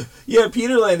ground, too. Yeah,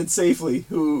 Peter landed safely,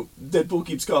 who Deadpool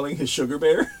keeps calling his sugar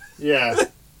bear. Yeah.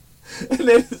 And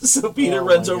then, so Peter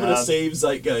runs over to save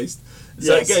Zeitgeist.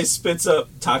 Zeitgeist spits up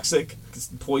toxic,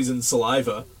 poison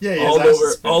saliva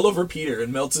all over Peter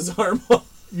and melts his arm off.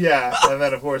 Yeah, and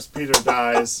then, of course, Peter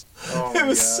dies. It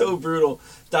was so brutal.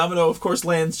 Domino, of course,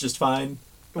 lands just fine.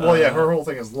 Well, yeah, her whole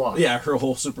thing is luck. Yeah, her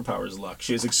whole superpower is luck.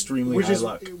 She has extremely high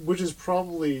luck. Which is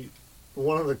probably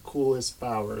one of the coolest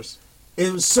powers.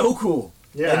 It was so cool.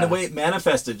 Yeah. And the way it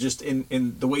manifested, just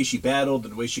in the way she battled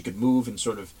and the way she could move and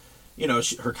sort of,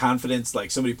 her confidence,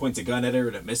 like somebody points a gun at her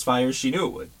and it misfires, she knew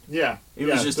it would. Yeah. It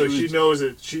was just... So she knows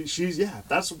it. She's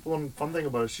that's one fun thing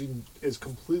about it. She is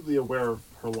completely aware of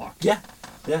her luck. Yeah.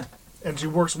 And she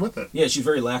works with it. Yeah, she's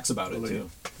very lax about it,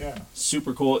 too. Yeah.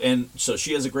 Super cool. And so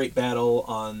she has a great battle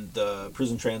on the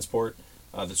prison transport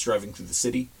that's driving through the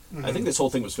city. Mm-hmm. I think this whole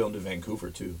thing was filmed in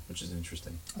Vancouver, too, which is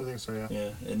interesting. I think so, yeah. Yeah.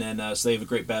 And then, so they have a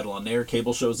great battle on there.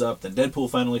 Cable shows up. Then Deadpool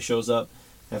finally shows up.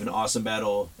 Have an awesome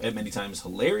battle. At many times,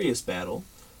 hilarious battle.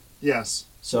 Yes.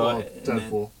 So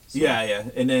Deadpool. Yeah.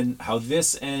 And then how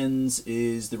this ends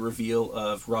is the reveal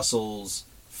of Russell's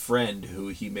friend, who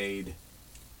he made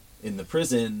in the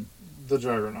prison, the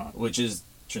Juggernaut, which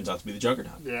turns out to be the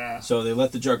Juggernaut. Yeah. So they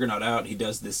let the Juggernaut out. He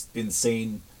does this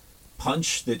insane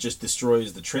punch that just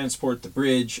destroys the transport, the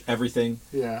bridge, everything.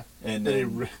 Yeah. And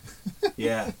then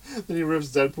yeah. Then he rips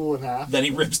Deadpool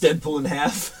in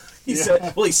half. He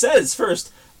says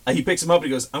first, he picks him up and he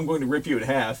goes, "I'm going to rip you in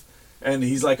half." And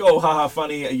he's like, "Oh, haha,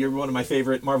 funny! You're one of my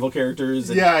favorite Marvel characters."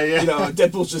 And,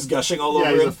 Deadpool's just gushing all over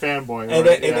him. Yeah, he's a fanboy. And,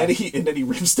 right? and then he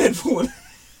rips Deadpool in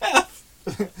half.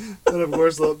 And of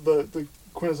course, the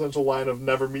quintessential line of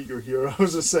 "Never meet your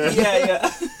heroes" is said.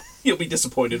 Yeah. You'll be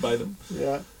disappointed by them.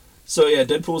 Yeah. So yeah,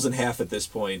 Deadpool's in half at this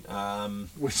point.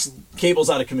 Which Cable's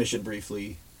out of commission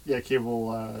briefly. Yeah,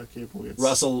 Cable gets...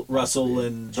 Russell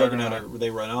and Juggernaut, they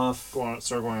run off.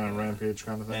 Start going on a rampage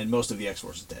kind of thing. And most of the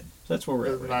X-Force is dead. That's where we're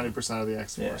at right 90% of the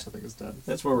X-Force, I think, is dead.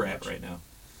 That's where we're at right now.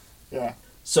 Yeah.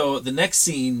 So the next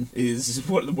scene is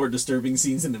one of the more disturbing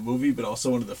scenes in the movie, but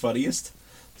also one of the funniest.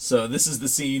 So this is the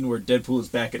scene where Deadpool is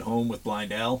back at home with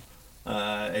Blind Al,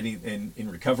 and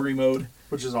in recovery mode.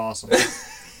 Which is awesome.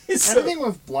 So, anything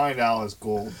with Blind Al is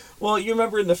gold. well, you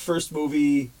remember in the first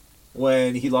movie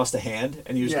when he lost a hand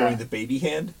and he was Yeah. growing the baby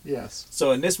hand? Yes.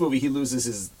 So in this movie, he loses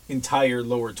his entire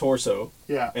lower torso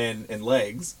Yeah. and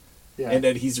legs. Yeah. And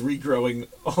then he's regrowing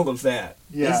all of that.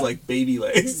 Yeah. His, like, baby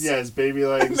legs. Yeah, his baby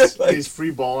legs. then, like- He's free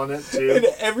balling it, And too.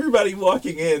 everybody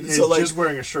walking in. He's so, like, just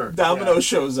wearing a shirt. Domino Yeah.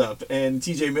 shows up, and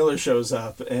T.J. Miller shows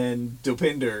up, and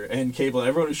Dopinder, and Cable, and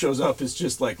everyone who shows up is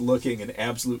just, like, looking in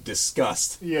absolute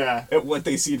disgust Yeah. at what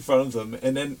they see in front of them.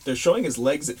 And then they're showing his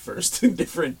legs at first in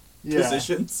different Yeah.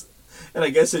 positions. And I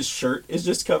guess his shirt is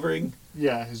just covering,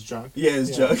 Yeah, his junk.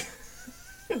 his jug.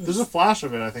 There's a flash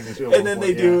of it, I think, too. And then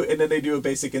they do a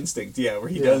Basic Instinct, where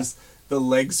he Yeah. does the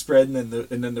leg spread and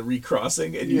then the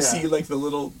recrossing, and you Yeah. see like the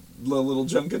little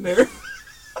junk in there.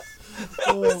 That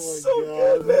Oh was my so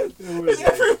God. good, man. It And was like-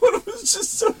 everyone was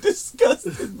just so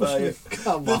disgusted by it.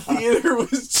 Come The on. theater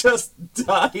was just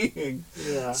dying.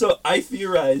 Yeah. So I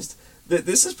theorized that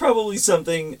this is probably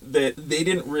something that they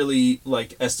didn't really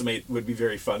like estimate would be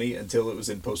very funny until it was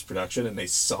in post-production and they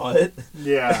saw it.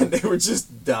 Yeah. And they were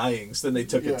just dying. So then they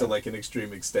took it to Yeah. like an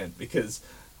extreme extent because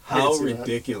I can how see that.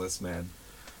 ridiculous, man.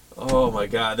 Oh my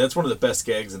god, that's one of the best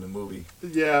gags in the movie.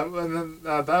 Yeah, and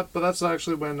then that's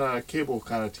actually when Cable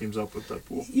kind of teams up with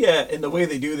Deadpool. Yeah, and the way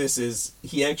they do this is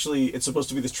it's supposed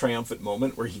to be this triumphant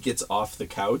moment where he gets off the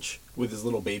couch with his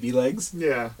little baby legs,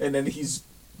 Yeah. and then he's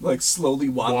like slowly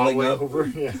waddling up over.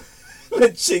 Yeah.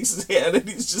 and shakes his hand, and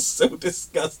he's just so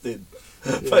disgusted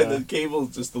by Yeah. the Cable.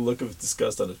 Just the look of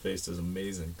disgust on his face is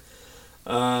amazing.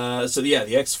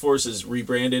 The X-Force is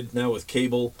rebranded now with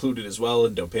Cable included as well,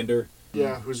 and Dopinder.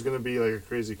 Yeah, who's gonna be like a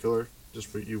crazy killer? Just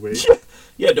for you wait.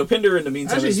 Yeah, Dopinder in the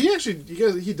meantime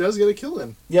He does get a kill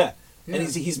in. Yeah. Yeah. And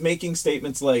he's making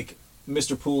statements like,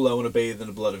 Mr. Poole, I want to bathe in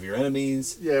the blood of your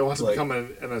enemies. Yeah, he wants to Like- become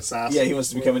an assassin. Yeah, he wants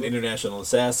to become an international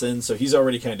assassin, so he's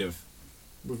already kind of,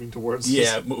 moving towards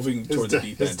moving his toward the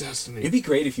deep his end. destiny. It'd be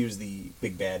great if he was the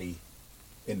big baddie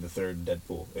in the third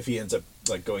Deadpool. If he ends up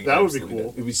like going That would be absolutely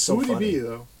cool. It'd be so Who would funny. he be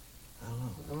though? I don't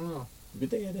know. I don't know. Would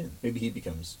they add in? Maybe he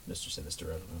becomes Mr. Sinister,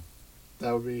 I don't know.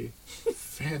 That would be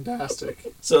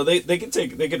fantastic. So they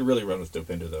could really run with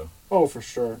Dopinder though. Oh, for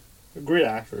sure. A great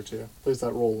actor too. Plays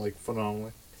that role like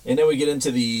phenomenally. And then we get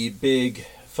into the big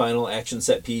final action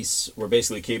set piece where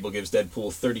basically Cable gives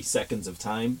Deadpool 30 seconds of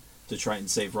time to try and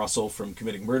save Russell from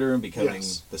committing murder and becoming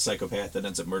Yes. the psychopath that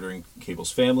ends up murdering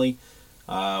Cable's family.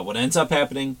 What ends up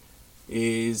happening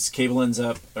is Deadpool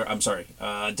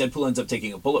ends up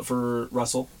taking a bullet for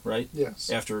Russell, right? Yes.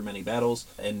 After many battles,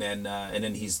 and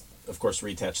then he's of course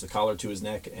reattached the collar to his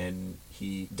neck, and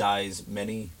he dies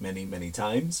many, many, many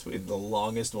times in the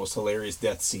longest, most hilarious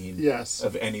death scene Yes.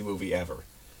 of any movie ever.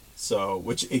 So,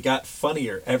 which it got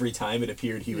funnier every time it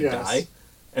appeared he would Yes. die,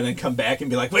 and then come back and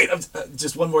be like, "Wait,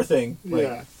 just one more thing." Like,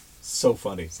 Yeah. so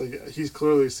funny. It's like he's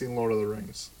clearly seen Lord of the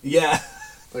Rings. Yeah,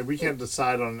 Like we can't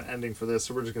decide on an ending for this,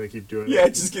 so we're just gonna keep doing yeah,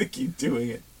 it. just gonna keep doing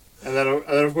it. And then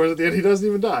of course at the end he doesn't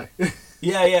even die.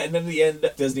 Yeah, and then in the end,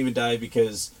 doesn't even die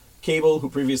because Cable, who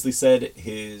previously said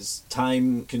his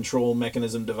time control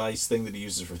mechanism device thing that he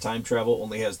uses for time travel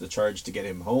only has the charge to get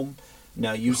him home,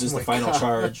 now uses Oh the my final God.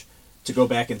 charge to go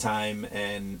back in time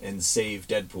and save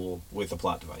Deadpool with a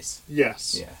plot device.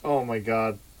 Yes. Yeah. Oh my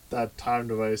god, that time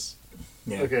device.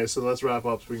 Yeah. Okay, so let's wrap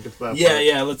up so we can get to that. Yeah, part.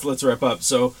 yeah. Let's wrap up.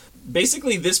 So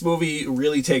basically, this movie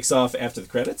really takes off after the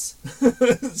credits.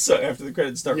 So after the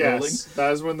credits start rolling, Yes,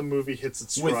 that is when the movie hits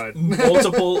its stride. with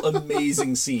multiple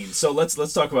amazing scenes. So let's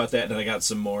talk about that. And I got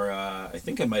some more. I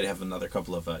think I might have another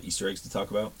couple of Easter eggs to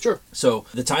talk about. Sure. So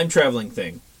the time traveling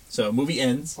thing. So movie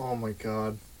ends, Oh my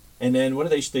god. and then what do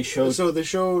they show? So they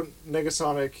show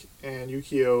Negasonic and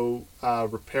Yukio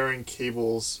repairing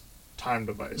Cable's time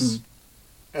device,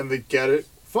 and they get it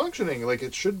functioning like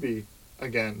it should be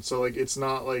again. So like it's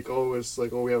not like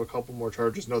we have a couple more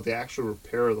charges. No, they actually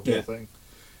repair the whole Yeah. thing,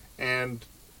 and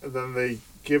then they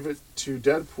give it to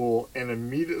Deadpool and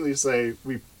immediately say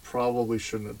we probably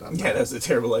shouldn't have done that. Yeah, that's a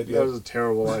terrible idea. That was a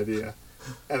terrible idea.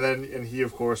 And he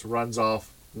of course runs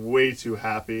off way too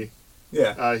happy.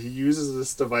 Yeah. He uses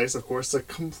this device, of course, to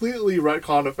completely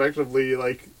retcon effectively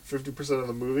like 50% of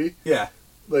the movie. Yeah.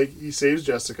 Like he saves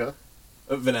Jessica.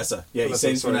 Vanessa. Yeah, he Vanessa,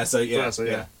 saves sorry. Vanessa. Yeah. Vanessa,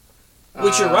 yeah.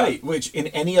 Which you're right. Which in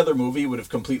any other movie would have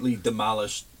completely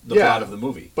demolished the plot of the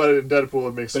movie. But in Deadpool,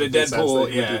 it makes But in complete sense Deadpool,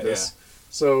 that he would yeah, do this.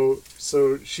 So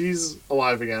she's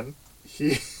alive again.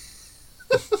 He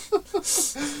What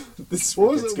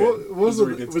was it? What was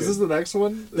it? Was this the next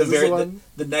one?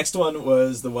 The next one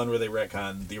was the one where they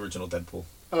retcon the original Deadpool.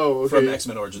 Oh, okay. From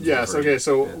X-Men Origins. Yes. Wolverine. Okay.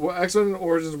 So X-Men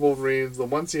Origins Wolverine. The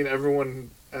one scene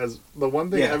everyone's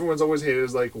always hated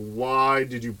is like, why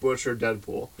did you butcher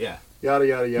Deadpool? Yeah. Yada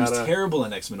yada yada. He was terrible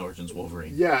in X-Men Origins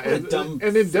Wolverine. Yeah, and in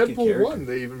Deadpool 1,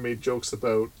 they even made jokes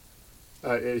about. He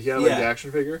had the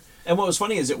action figure. And what was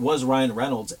funny is it was Ryan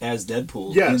Reynolds as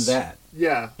Deadpool in that.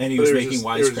 Yeah. And he was making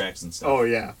wisecracks and stuff. Oh,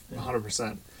 yeah.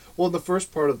 100%. Well, in the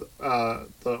first part of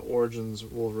the Origins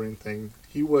Wolverine thing,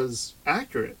 he was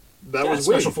accurate. That was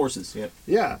Special Forces, yeah.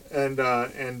 Yeah, and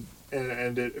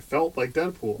it felt like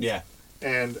Deadpool. Yeah.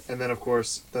 And then, of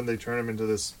course, then they turn him into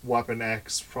this Weapon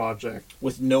X project.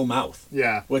 With no mouth.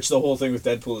 Yeah. Which the whole thing with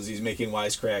Deadpool is he's making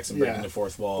wisecracks and breaking the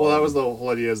fourth wall. Well, that was the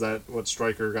whole idea, is that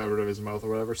Stryker got rid of his mouth or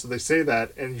whatever. So they say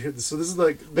that, and so this is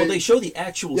like... they show the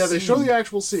actual scene. Yeah, they show the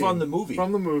actual scene. From the movie.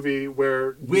 From the movie,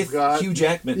 where with Hugh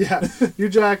Jackman. Yeah, Hugh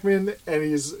Jackman, and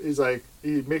he's like...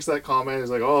 He makes that comment, he's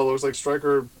like, oh, it looks like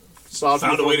Stryker stopped...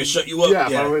 Found a way to shut you up. Yeah,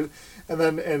 found a way... And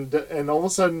then, and all of a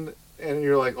sudden... And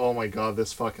you're like, oh my god,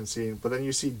 this fucking scene. But then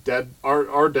you see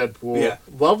our Deadpool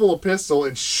level a pistol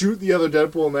and shoot the other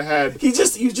Deadpool in the head. You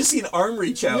just see an arm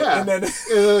reach out and then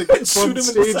and from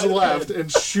stage left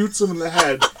and shoots him in the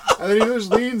head. And then he just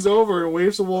leans over and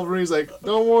waves to Wolverine. He's like,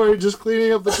 don't worry, just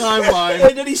cleaning up the timeline.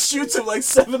 And then he shoots him like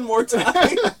 7 more times.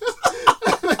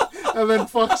 And then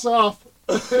fucks off.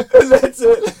 That's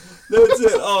it.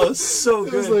 Oh, so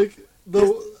good. It was like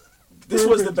This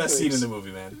was the best scene in the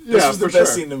movie, man. Yeah, this was the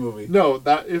best scene in the movie. No,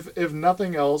 that if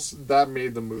nothing else, that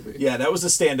made the movie. Yeah, that was a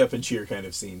stand-up and cheer kind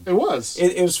of scene. It was.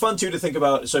 It was fun, too, to think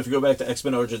about. So if you go back to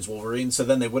X-Men Origins Wolverine, so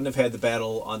then they wouldn't have had the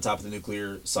battle on top of the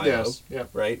nuclear silo,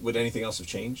 right? Would anything else have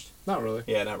changed? Not really.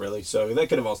 Yeah, not really. So that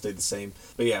could have all stayed the same.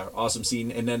 But yeah, awesome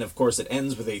scene. And then, of course, it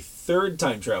ends with a third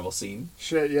time travel scene.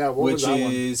 Shit, yeah, what was that one?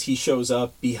 Which is he shows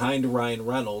up behind Ryan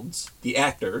Reynolds, the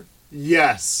actor.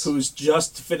 Yes. Who's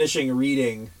just finishing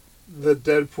reading... the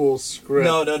Deadpool script.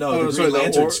 No, the Green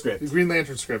Lantern script. The Green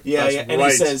Lantern script. Yeah, That's and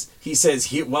right. he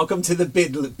says, welcome to the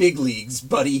big leagues,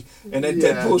 buddy. And then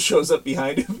Deadpool shows up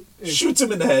behind him, shoots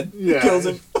him in the head, kills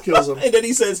him. And then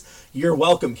he says, you're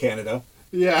welcome, Canada.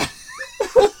 Yeah.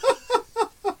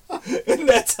 And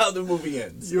that's how the movie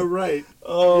ends. You're right.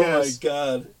 Oh my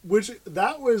god.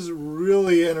 That was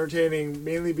really entertaining,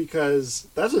 mainly because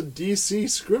that's a DC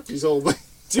script he's holding.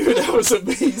 Dude, that was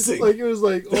amazing. Like, it was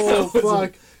like, oh,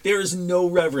 fuck. There is no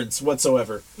reverence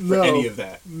whatsoever for any of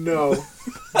that. No,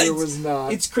 there was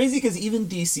not. It's crazy because even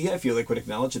DC, I feel like, would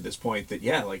acknowledge at this point that,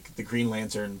 like, the Green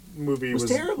Lantern movie was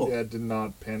terrible. Yeah, it did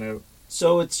not pan out.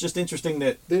 So it's just interesting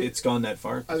that it's gone that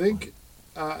far. I think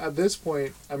at this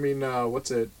point, I mean,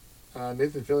 what's it?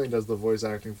 Nathan Fillion does the voice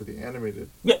acting for the animated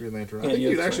Green Lantern. I think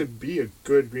he'd actually be a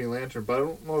good Green Lantern, but I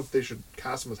don't know if they should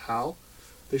cast him as Hal.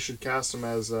 They should cast him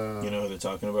as... you know who they're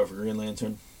talking about for Green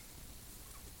Lantern?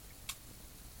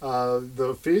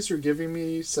 The face you're giving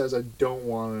me says I don't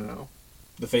want to know.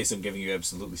 The face I'm giving you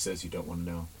absolutely says you don't want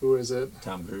to know. Who is it?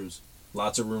 Tom Cruise.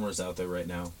 Lots of rumors out there right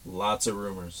now. Lots of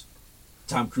rumors.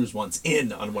 Tom Cruise wants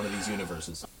in on one of these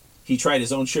universes. He tried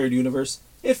his own shared universe.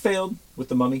 It failed with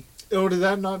The Mummy. Oh, did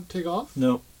that not take off?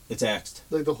 No, it's axed.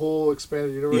 Like the whole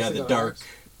expanded universe? Yeah, the dark. Axed?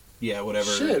 Yeah,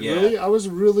 whatever. Shit, yeah. Really? I was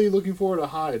really looking forward to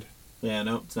Hyde. Yeah,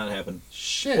 no, it's not happening.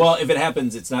 Shit. Well, if it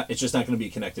happens, it's just not going to be a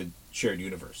connected shared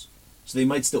universe. So they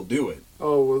might still do it.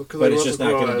 Oh, well, because but it's just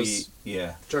not going to be.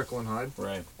 Yeah. Jekyll and Hyde.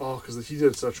 Right. Oh, because he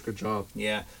did such a good job.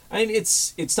 Yeah, I mean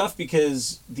it's tough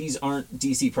because these aren't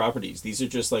DC properties. These are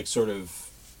just like sort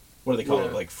of, what do they call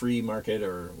it? Like free market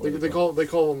or what they call them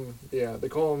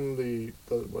the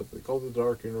what they call the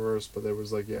Dark Universe, but there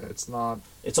was like it's not.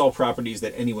 It's all properties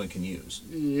that anyone can use.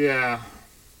 Yeah.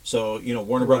 So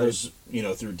Warner Brothers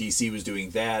through DC was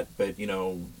doing that, but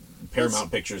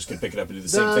Paramount Pictures could pick it up and do the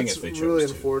same thing if they chose to. That's really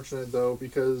unfortunate, though,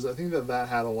 because I think that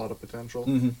had a lot of potential.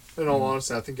 Mm-hmm. In all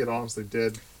honesty, I think it honestly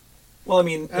did. Well, I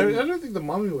mean... I don't think The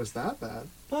Mummy was that bad.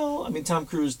 Well, I mean, Tom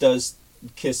Cruise does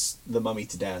kiss the mummy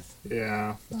to death.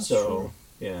 Yeah, that's true.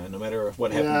 Yeah, no matter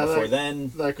what happened before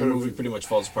then, the movie pretty much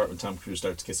falls apart when Tom Cruise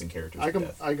starts kissing characters to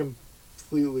death. I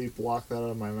completely block that out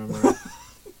of my memory.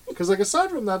 Because, aside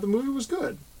from that, the movie was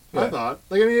good. Yeah. I thought.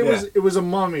 It was a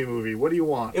mummy movie. What do you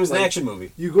want? It was an action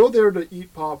movie. You go there to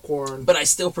eat popcorn. But I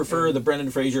still prefer the Brendan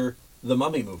Fraser The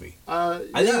Mummy movie. I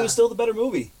think it was still the better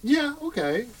movie. Yeah,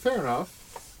 okay. Fair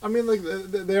enough. I mean,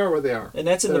 they are what they are. And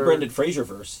that's in the Brendan Fraser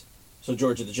verse. So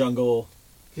George of the Jungle.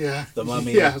 Yeah. The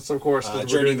Mummy. Yes, of course.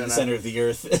 Journey to the Center of the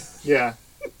Earth. Yeah.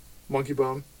 Monkey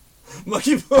Bone.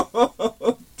 Monkey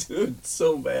Bone. Dude,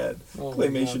 so bad. Oh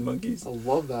Claymation monkeys. I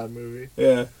love that movie.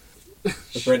 Yeah.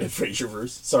 The Brendan Fraser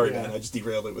verse. Sorry, Yeah. man, I just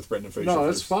derailed it with Brendan Fraser. No,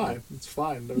 it's fine. It's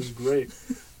fine. That was great.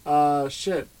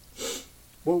 Shit.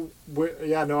 Well,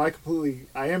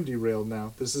 I am derailed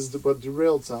now. This is what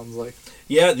derailed sounds like.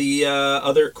 Yeah, the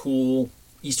other cool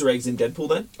Easter eggs in Deadpool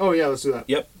then. Oh, yeah, let's do that.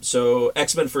 Yep. So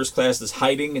X-Men First Class is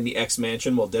hiding in the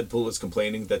X-Mansion while Deadpool is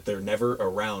complaining that they're never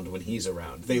around when he's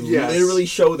around. They literally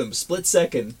show them split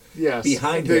second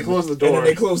behind him. They close the door. And then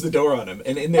they close the door on him.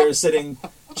 And in there is sitting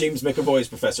James McAvoy as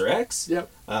Professor X. Yep.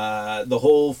 The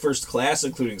whole First Class,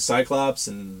 including Cyclops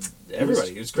and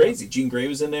everybody. It was crazy. Jean Grey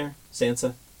was in there.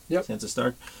 Sansa. Yep. Sansa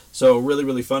Stark. So really,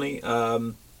 really funny.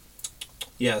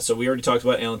 Yeah, so we already talked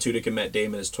about Alan Tudyk and Matt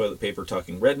Damon as toilet paper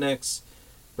talking rednecks.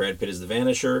 Brad Pitt is the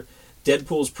Vanisher.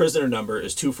 Deadpool's prisoner number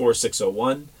is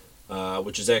 24601,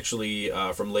 which is actually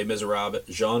from Les Miserables,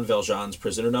 Jean Valjean's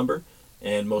prisoner number,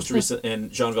 and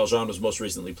Jean Valjean was most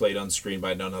recently played on screen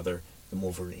by none other than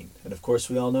Wolverine. And of course,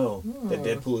 we all know that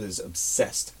Deadpool is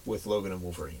obsessed with Logan and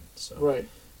Wolverine. So right.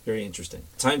 Very interesting.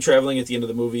 Time traveling at the end of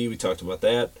the movie, we talked about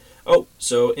that. Oh,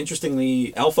 so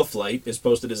interestingly, Alpha Flight is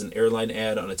posted as an airline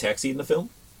ad on a taxi in the film,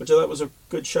 which I thought was a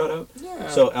good shout out. Yeah.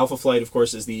 So Alpha Flight, of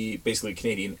course, is the basically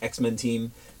Canadian X-Men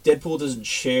team. Deadpool doesn't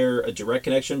share a direct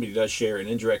connection, but he does share an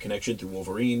indirect connection through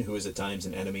Wolverine, who is at times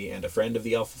an enemy and a friend of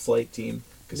the Alpha Flight team,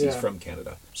 because he's from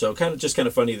Canada. So kind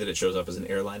of funny that it shows up as an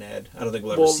airline ad. I don't think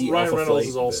we'll ever see Ryan Alpha Reynolds Flight.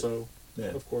 is also,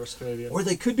 of course, Canadian. Or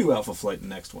they could do Alpha Flight in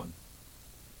the next one.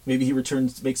 Maybe he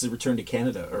makes a return to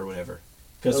Canada or whatever.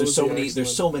 Because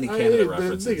there's so many Canada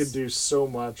references. They could do so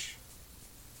much.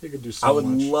 I would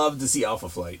love to see Alpha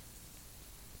Flight.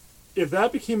 If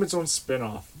that became its own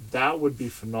spin-off, that would be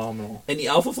phenomenal. And the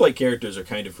Alpha Flight characters are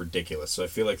kind of ridiculous, so I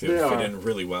feel like they would fit in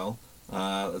really well.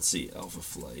 Let's see, Alpha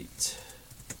Flight.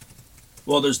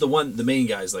 Well, there's the main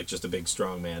guy's like just a big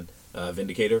strong man,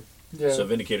 Vindicator. Yeah. So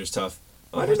Vindicator's tough.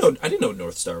 Oh, I didn't know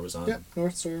North Star was on. Yeah,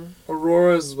 North Star.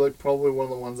 Aurora is like probably one of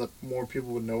the ones that more people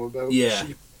would know about. Yeah.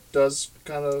 She does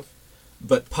kind of.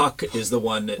 But Puck is the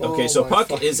one that, okay, so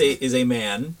Puck is a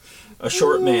man, a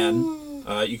short man.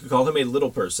 You could call him a little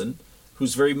person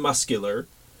who's very muscular,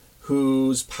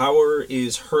 whose power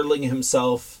is hurling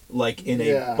himself like in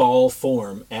a ball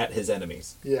form at his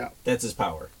enemies. Yeah. That's his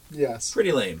power. Yes.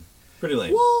 Pretty lame.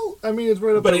 Well, I mean, it's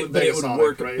right up there with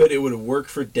Negasonic, right? But it would work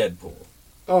for Deadpool.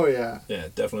 Oh, yeah. Yeah,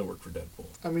 definitely work for Deadpool.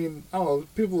 I mean, I don't know.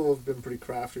 People have been pretty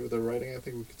crafty with their writing. I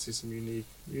think we could see some unique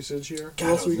usage here.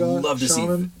 God, I would love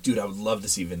to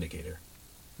see Vindicator.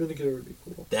 Vindicator would be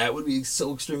cool. That would be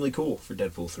so extremely cool for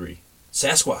Deadpool 3.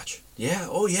 Sasquatch. Yeah,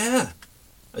 oh yeah.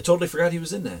 I totally forgot he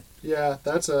was in that. Yeah,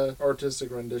 that's a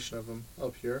artistic rendition of him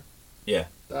up here. Yeah.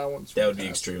 That one's fantastic. That would be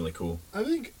extremely cool. I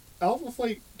think Alpha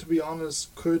Flight, to be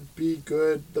honest, could be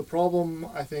good. The problem,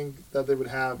 I think, that they would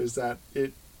have is that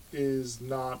it is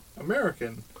not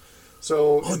American.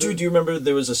 So, dude, do you remember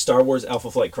there was a Star Wars Alpha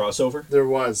Flight crossover? There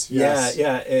was, yes.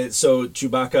 Yeah. So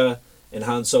Chewbacca and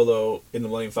Han Solo in the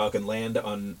Millennium Falcon land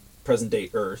on present-day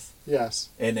Earth. Yes.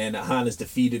 And then Han is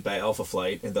defeated by Alpha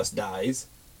Flight and thus dies.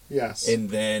 Yes.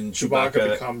 And then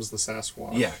Chewbacca becomes the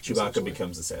Sasquatch. Yeah, Chewbacca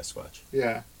becomes the Sasquatch.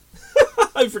 Yeah.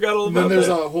 I forgot all about that. And then there's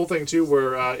a whole thing, too,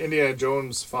 where Indiana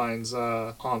Jones finds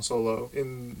Han Solo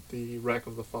in the wreck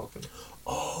of the Falcon.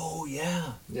 Oh,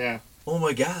 yeah. Yeah. Oh,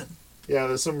 my God. Yeah,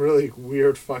 there's some really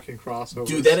weird fucking crossovers.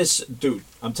 Dude,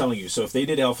 I'm telling you, so if they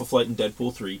did Alpha Flight in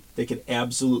Deadpool 3, they could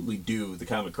absolutely do the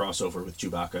comic crossover with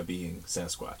Chewbacca being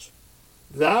Sasquatch.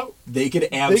 They could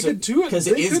do it because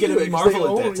it is going to be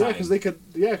Marvel at that time.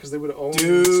 Because they would own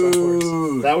Star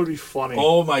Wars. That would be funny.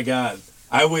 Oh my God,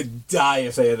 I would die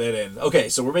if they had that in. Okay,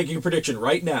 so we're making a prediction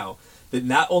right now that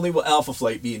not only will Alpha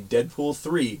Flight be in Deadpool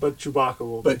 3, but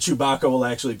Chewbacca will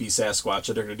actually be Sasquatch,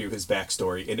 and they're going to do his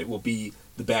backstory, and it will be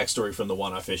the backstory from the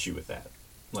one-off issue with that.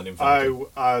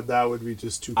 That would be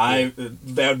just too cool.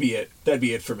 That would be it. That'd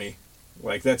be it for me.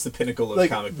 Like, that's the pinnacle of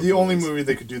comic book the only movie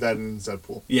they could do that in is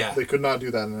Deadpool. Yeah. They could not do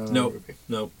that in another movie.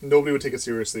 Nope. Nobody would take it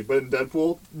seriously. But in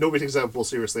Deadpool, nobody takes Deadpool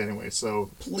seriously anyway,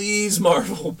 so... Please,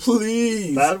 Marvel,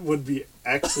 please! That would be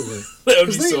excellent. That would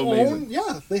be so amazing.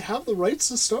 Yeah, they have the rights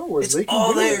to Star Wars. It's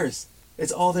all theirs.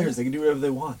 It's all theirs. They can do whatever they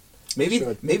want. Maybe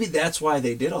that's why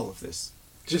they did all of this.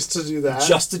 Just to do that?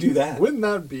 Just to do that. Wouldn't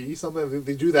that be something?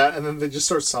 They do that, and then they just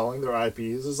start selling their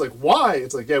IPs. It's like, why?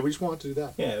 It's like, yeah, we just want to do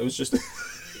that. Yeah, it was just...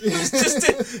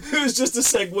 it was just a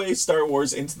segue Star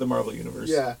Wars into the Marvel Universe.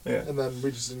 Yeah. And then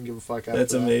we just didn't give a fuck after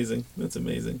That's amazing. That's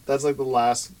amazing. That's like the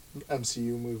last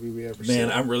MCU movie we ever saw.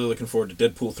 Man, I'm really looking forward to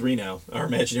Deadpool 3 now. Our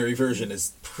imaginary version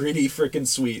is pretty freaking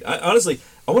sweet. Honestly,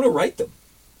 I want to write them.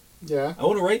 Yeah. I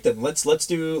want to write them. Let's try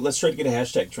to get a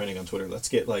hashtag trending on Twitter. Let's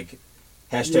get like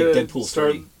hashtag Deadpool 3.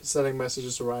 Start sending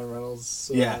messages to Ryan Reynolds.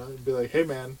 Be like, hey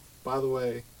man, by the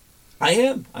way, I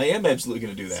am absolutely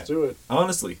going to do that. Let's do it.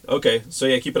 Honestly. Okay, so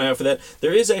yeah, keep an eye out for that.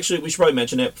 There is actually, we should probably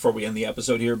mention it before we end the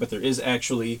episode here, but there is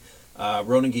actually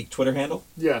Ronin Geek Twitter handle.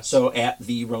 Yes. So at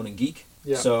the Ronin Geek.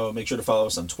 Yeah. So make sure to follow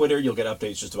us on Twitter. You'll get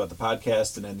updates just about the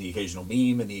podcast and then the occasional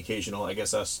meme and the occasional, I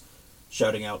guess, us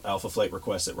shouting out Alpha Flight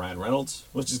requests at Ryan Reynolds,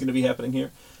 which is going to be happening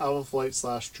here. Alpha Flight /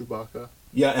 Chewbacca.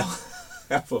 Yeah,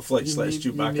 Alpha Flight /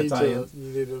 Chewbacca tie-in.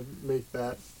 You need to make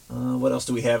that. What else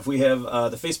do we have? We have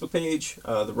the Facebook page,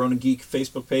 the Ronin Geek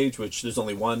Facebook page, which there's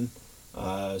only one,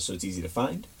 so it's easy to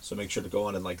find. So make sure to go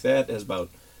on and like that. It has about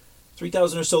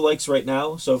 3,000 or so likes right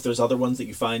now. So if there's other ones that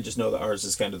you find, just know that ours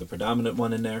is kind of the predominant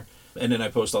one in there. And then I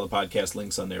post all the podcast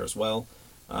links on there as well.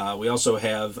 We also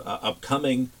have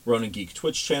upcoming Ronin Geek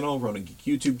Twitch channel, Ronin Geek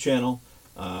YouTube channel.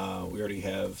 We already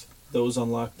have those on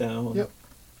lockdown. Yep.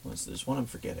 There's one I'm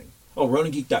forgetting. Oh,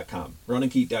 RoninGeek.com.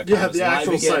 RoninGeek.com. Yeah, is the live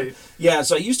actual again. site. Yeah,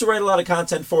 so I used to write a lot of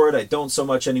content for it. I don't so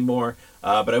much anymore,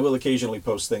 but I will occasionally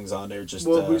post things on there.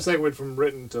 Well, we segued from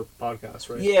written to podcast,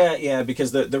 right? Yeah,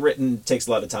 because the written takes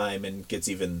a lot of time and gets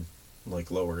even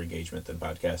lower engagement than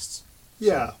podcasts.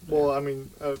 Yeah, well, I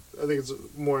mean, I think it's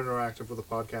more interactive with a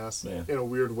podcast in a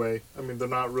weird way. I mean, they're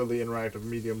not really interactive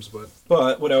mediums, but...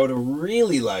 But what I would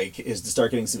really like is to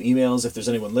start getting some emails if there's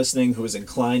anyone listening who is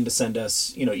inclined to send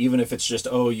us, even if it's just,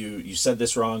 you said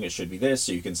this wrong, it should be this,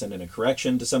 so you can send in a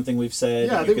correction to something we've said.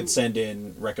 Yeah, you could send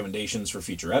in recommendations for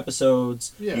future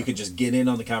episodes. Yeah. You could just get in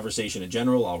on the conversation in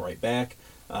general. I'll write back.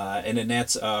 And then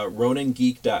that's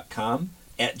roningeek.com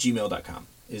 @gmail.com.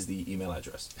 is the email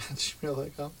address.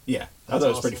 gmail.com? Yeah. I thought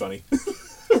it was pretty funny.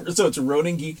 So it's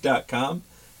roningeek.com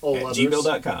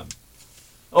 @gmail.com.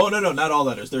 Oh, no, not all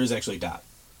letters. There is actually dot.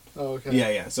 Oh, okay.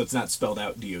 Yeah. So it's not spelled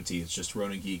out DOT. It's just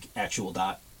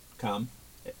roningeek.com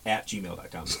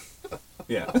 @gmail.com.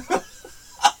 Yeah.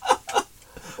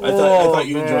 I thought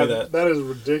you'd enjoy that. That is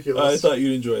ridiculous. I thought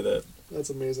you'd enjoy that. That's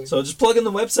amazing. So just plug in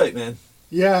the website, man.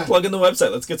 Yeah. Plug in the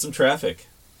website. Let's get some traffic.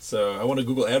 So I want to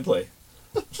Google ad play.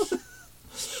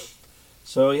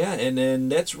 So yeah, and then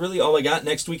that's really all I got.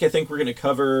 Next week I think we're going to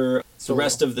cover the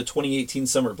rest of the 2018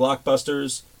 summer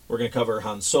blockbusters. We're going to cover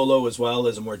Han Solo as well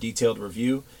as a more detailed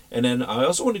review. And then I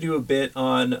also want to do a bit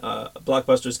on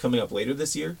blockbusters coming up later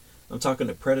this year. I'm talking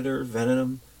to Predator,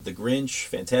 Venom, The Grinch,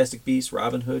 Fantastic Beasts,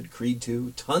 Robin Hood, Creed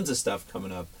 2. Tons of stuff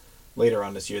coming up later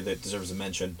on this year that deserves a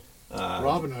mention.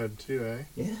 Robin Hood too, eh?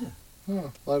 Yeah. Huh.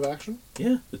 Live action?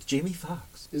 Yeah, with Jamie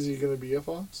Foxx. Is he going to be a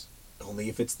fox? Only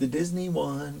if it's the Disney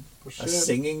one. Oh, a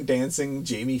singing, dancing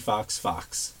Jamie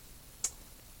Foxx.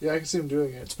 Yeah, I can see him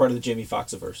doing it. It's part of the Jamie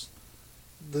Foxxiverse.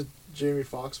 The Jamie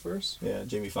Foxx verse? Yeah,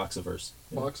 Jamie Foxxiverse.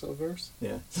 Yeah. Foxxiverse?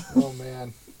 Yeah. Oh,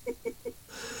 man.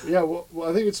 Yeah, well,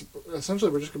 I think it's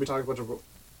essentially we're just going to be talking about a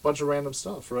bunch of random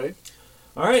stuff, right?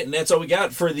 All right, and that's all we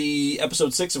got for the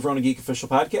episode 6 of Ronin Geek Official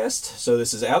Podcast. So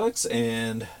this is Alex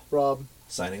and... Rob.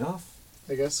 Signing off.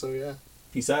 I guess so, yeah.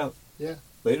 Peace out. Yeah.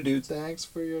 Later, dudes. Thanks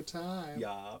for your time.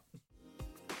 Yeah.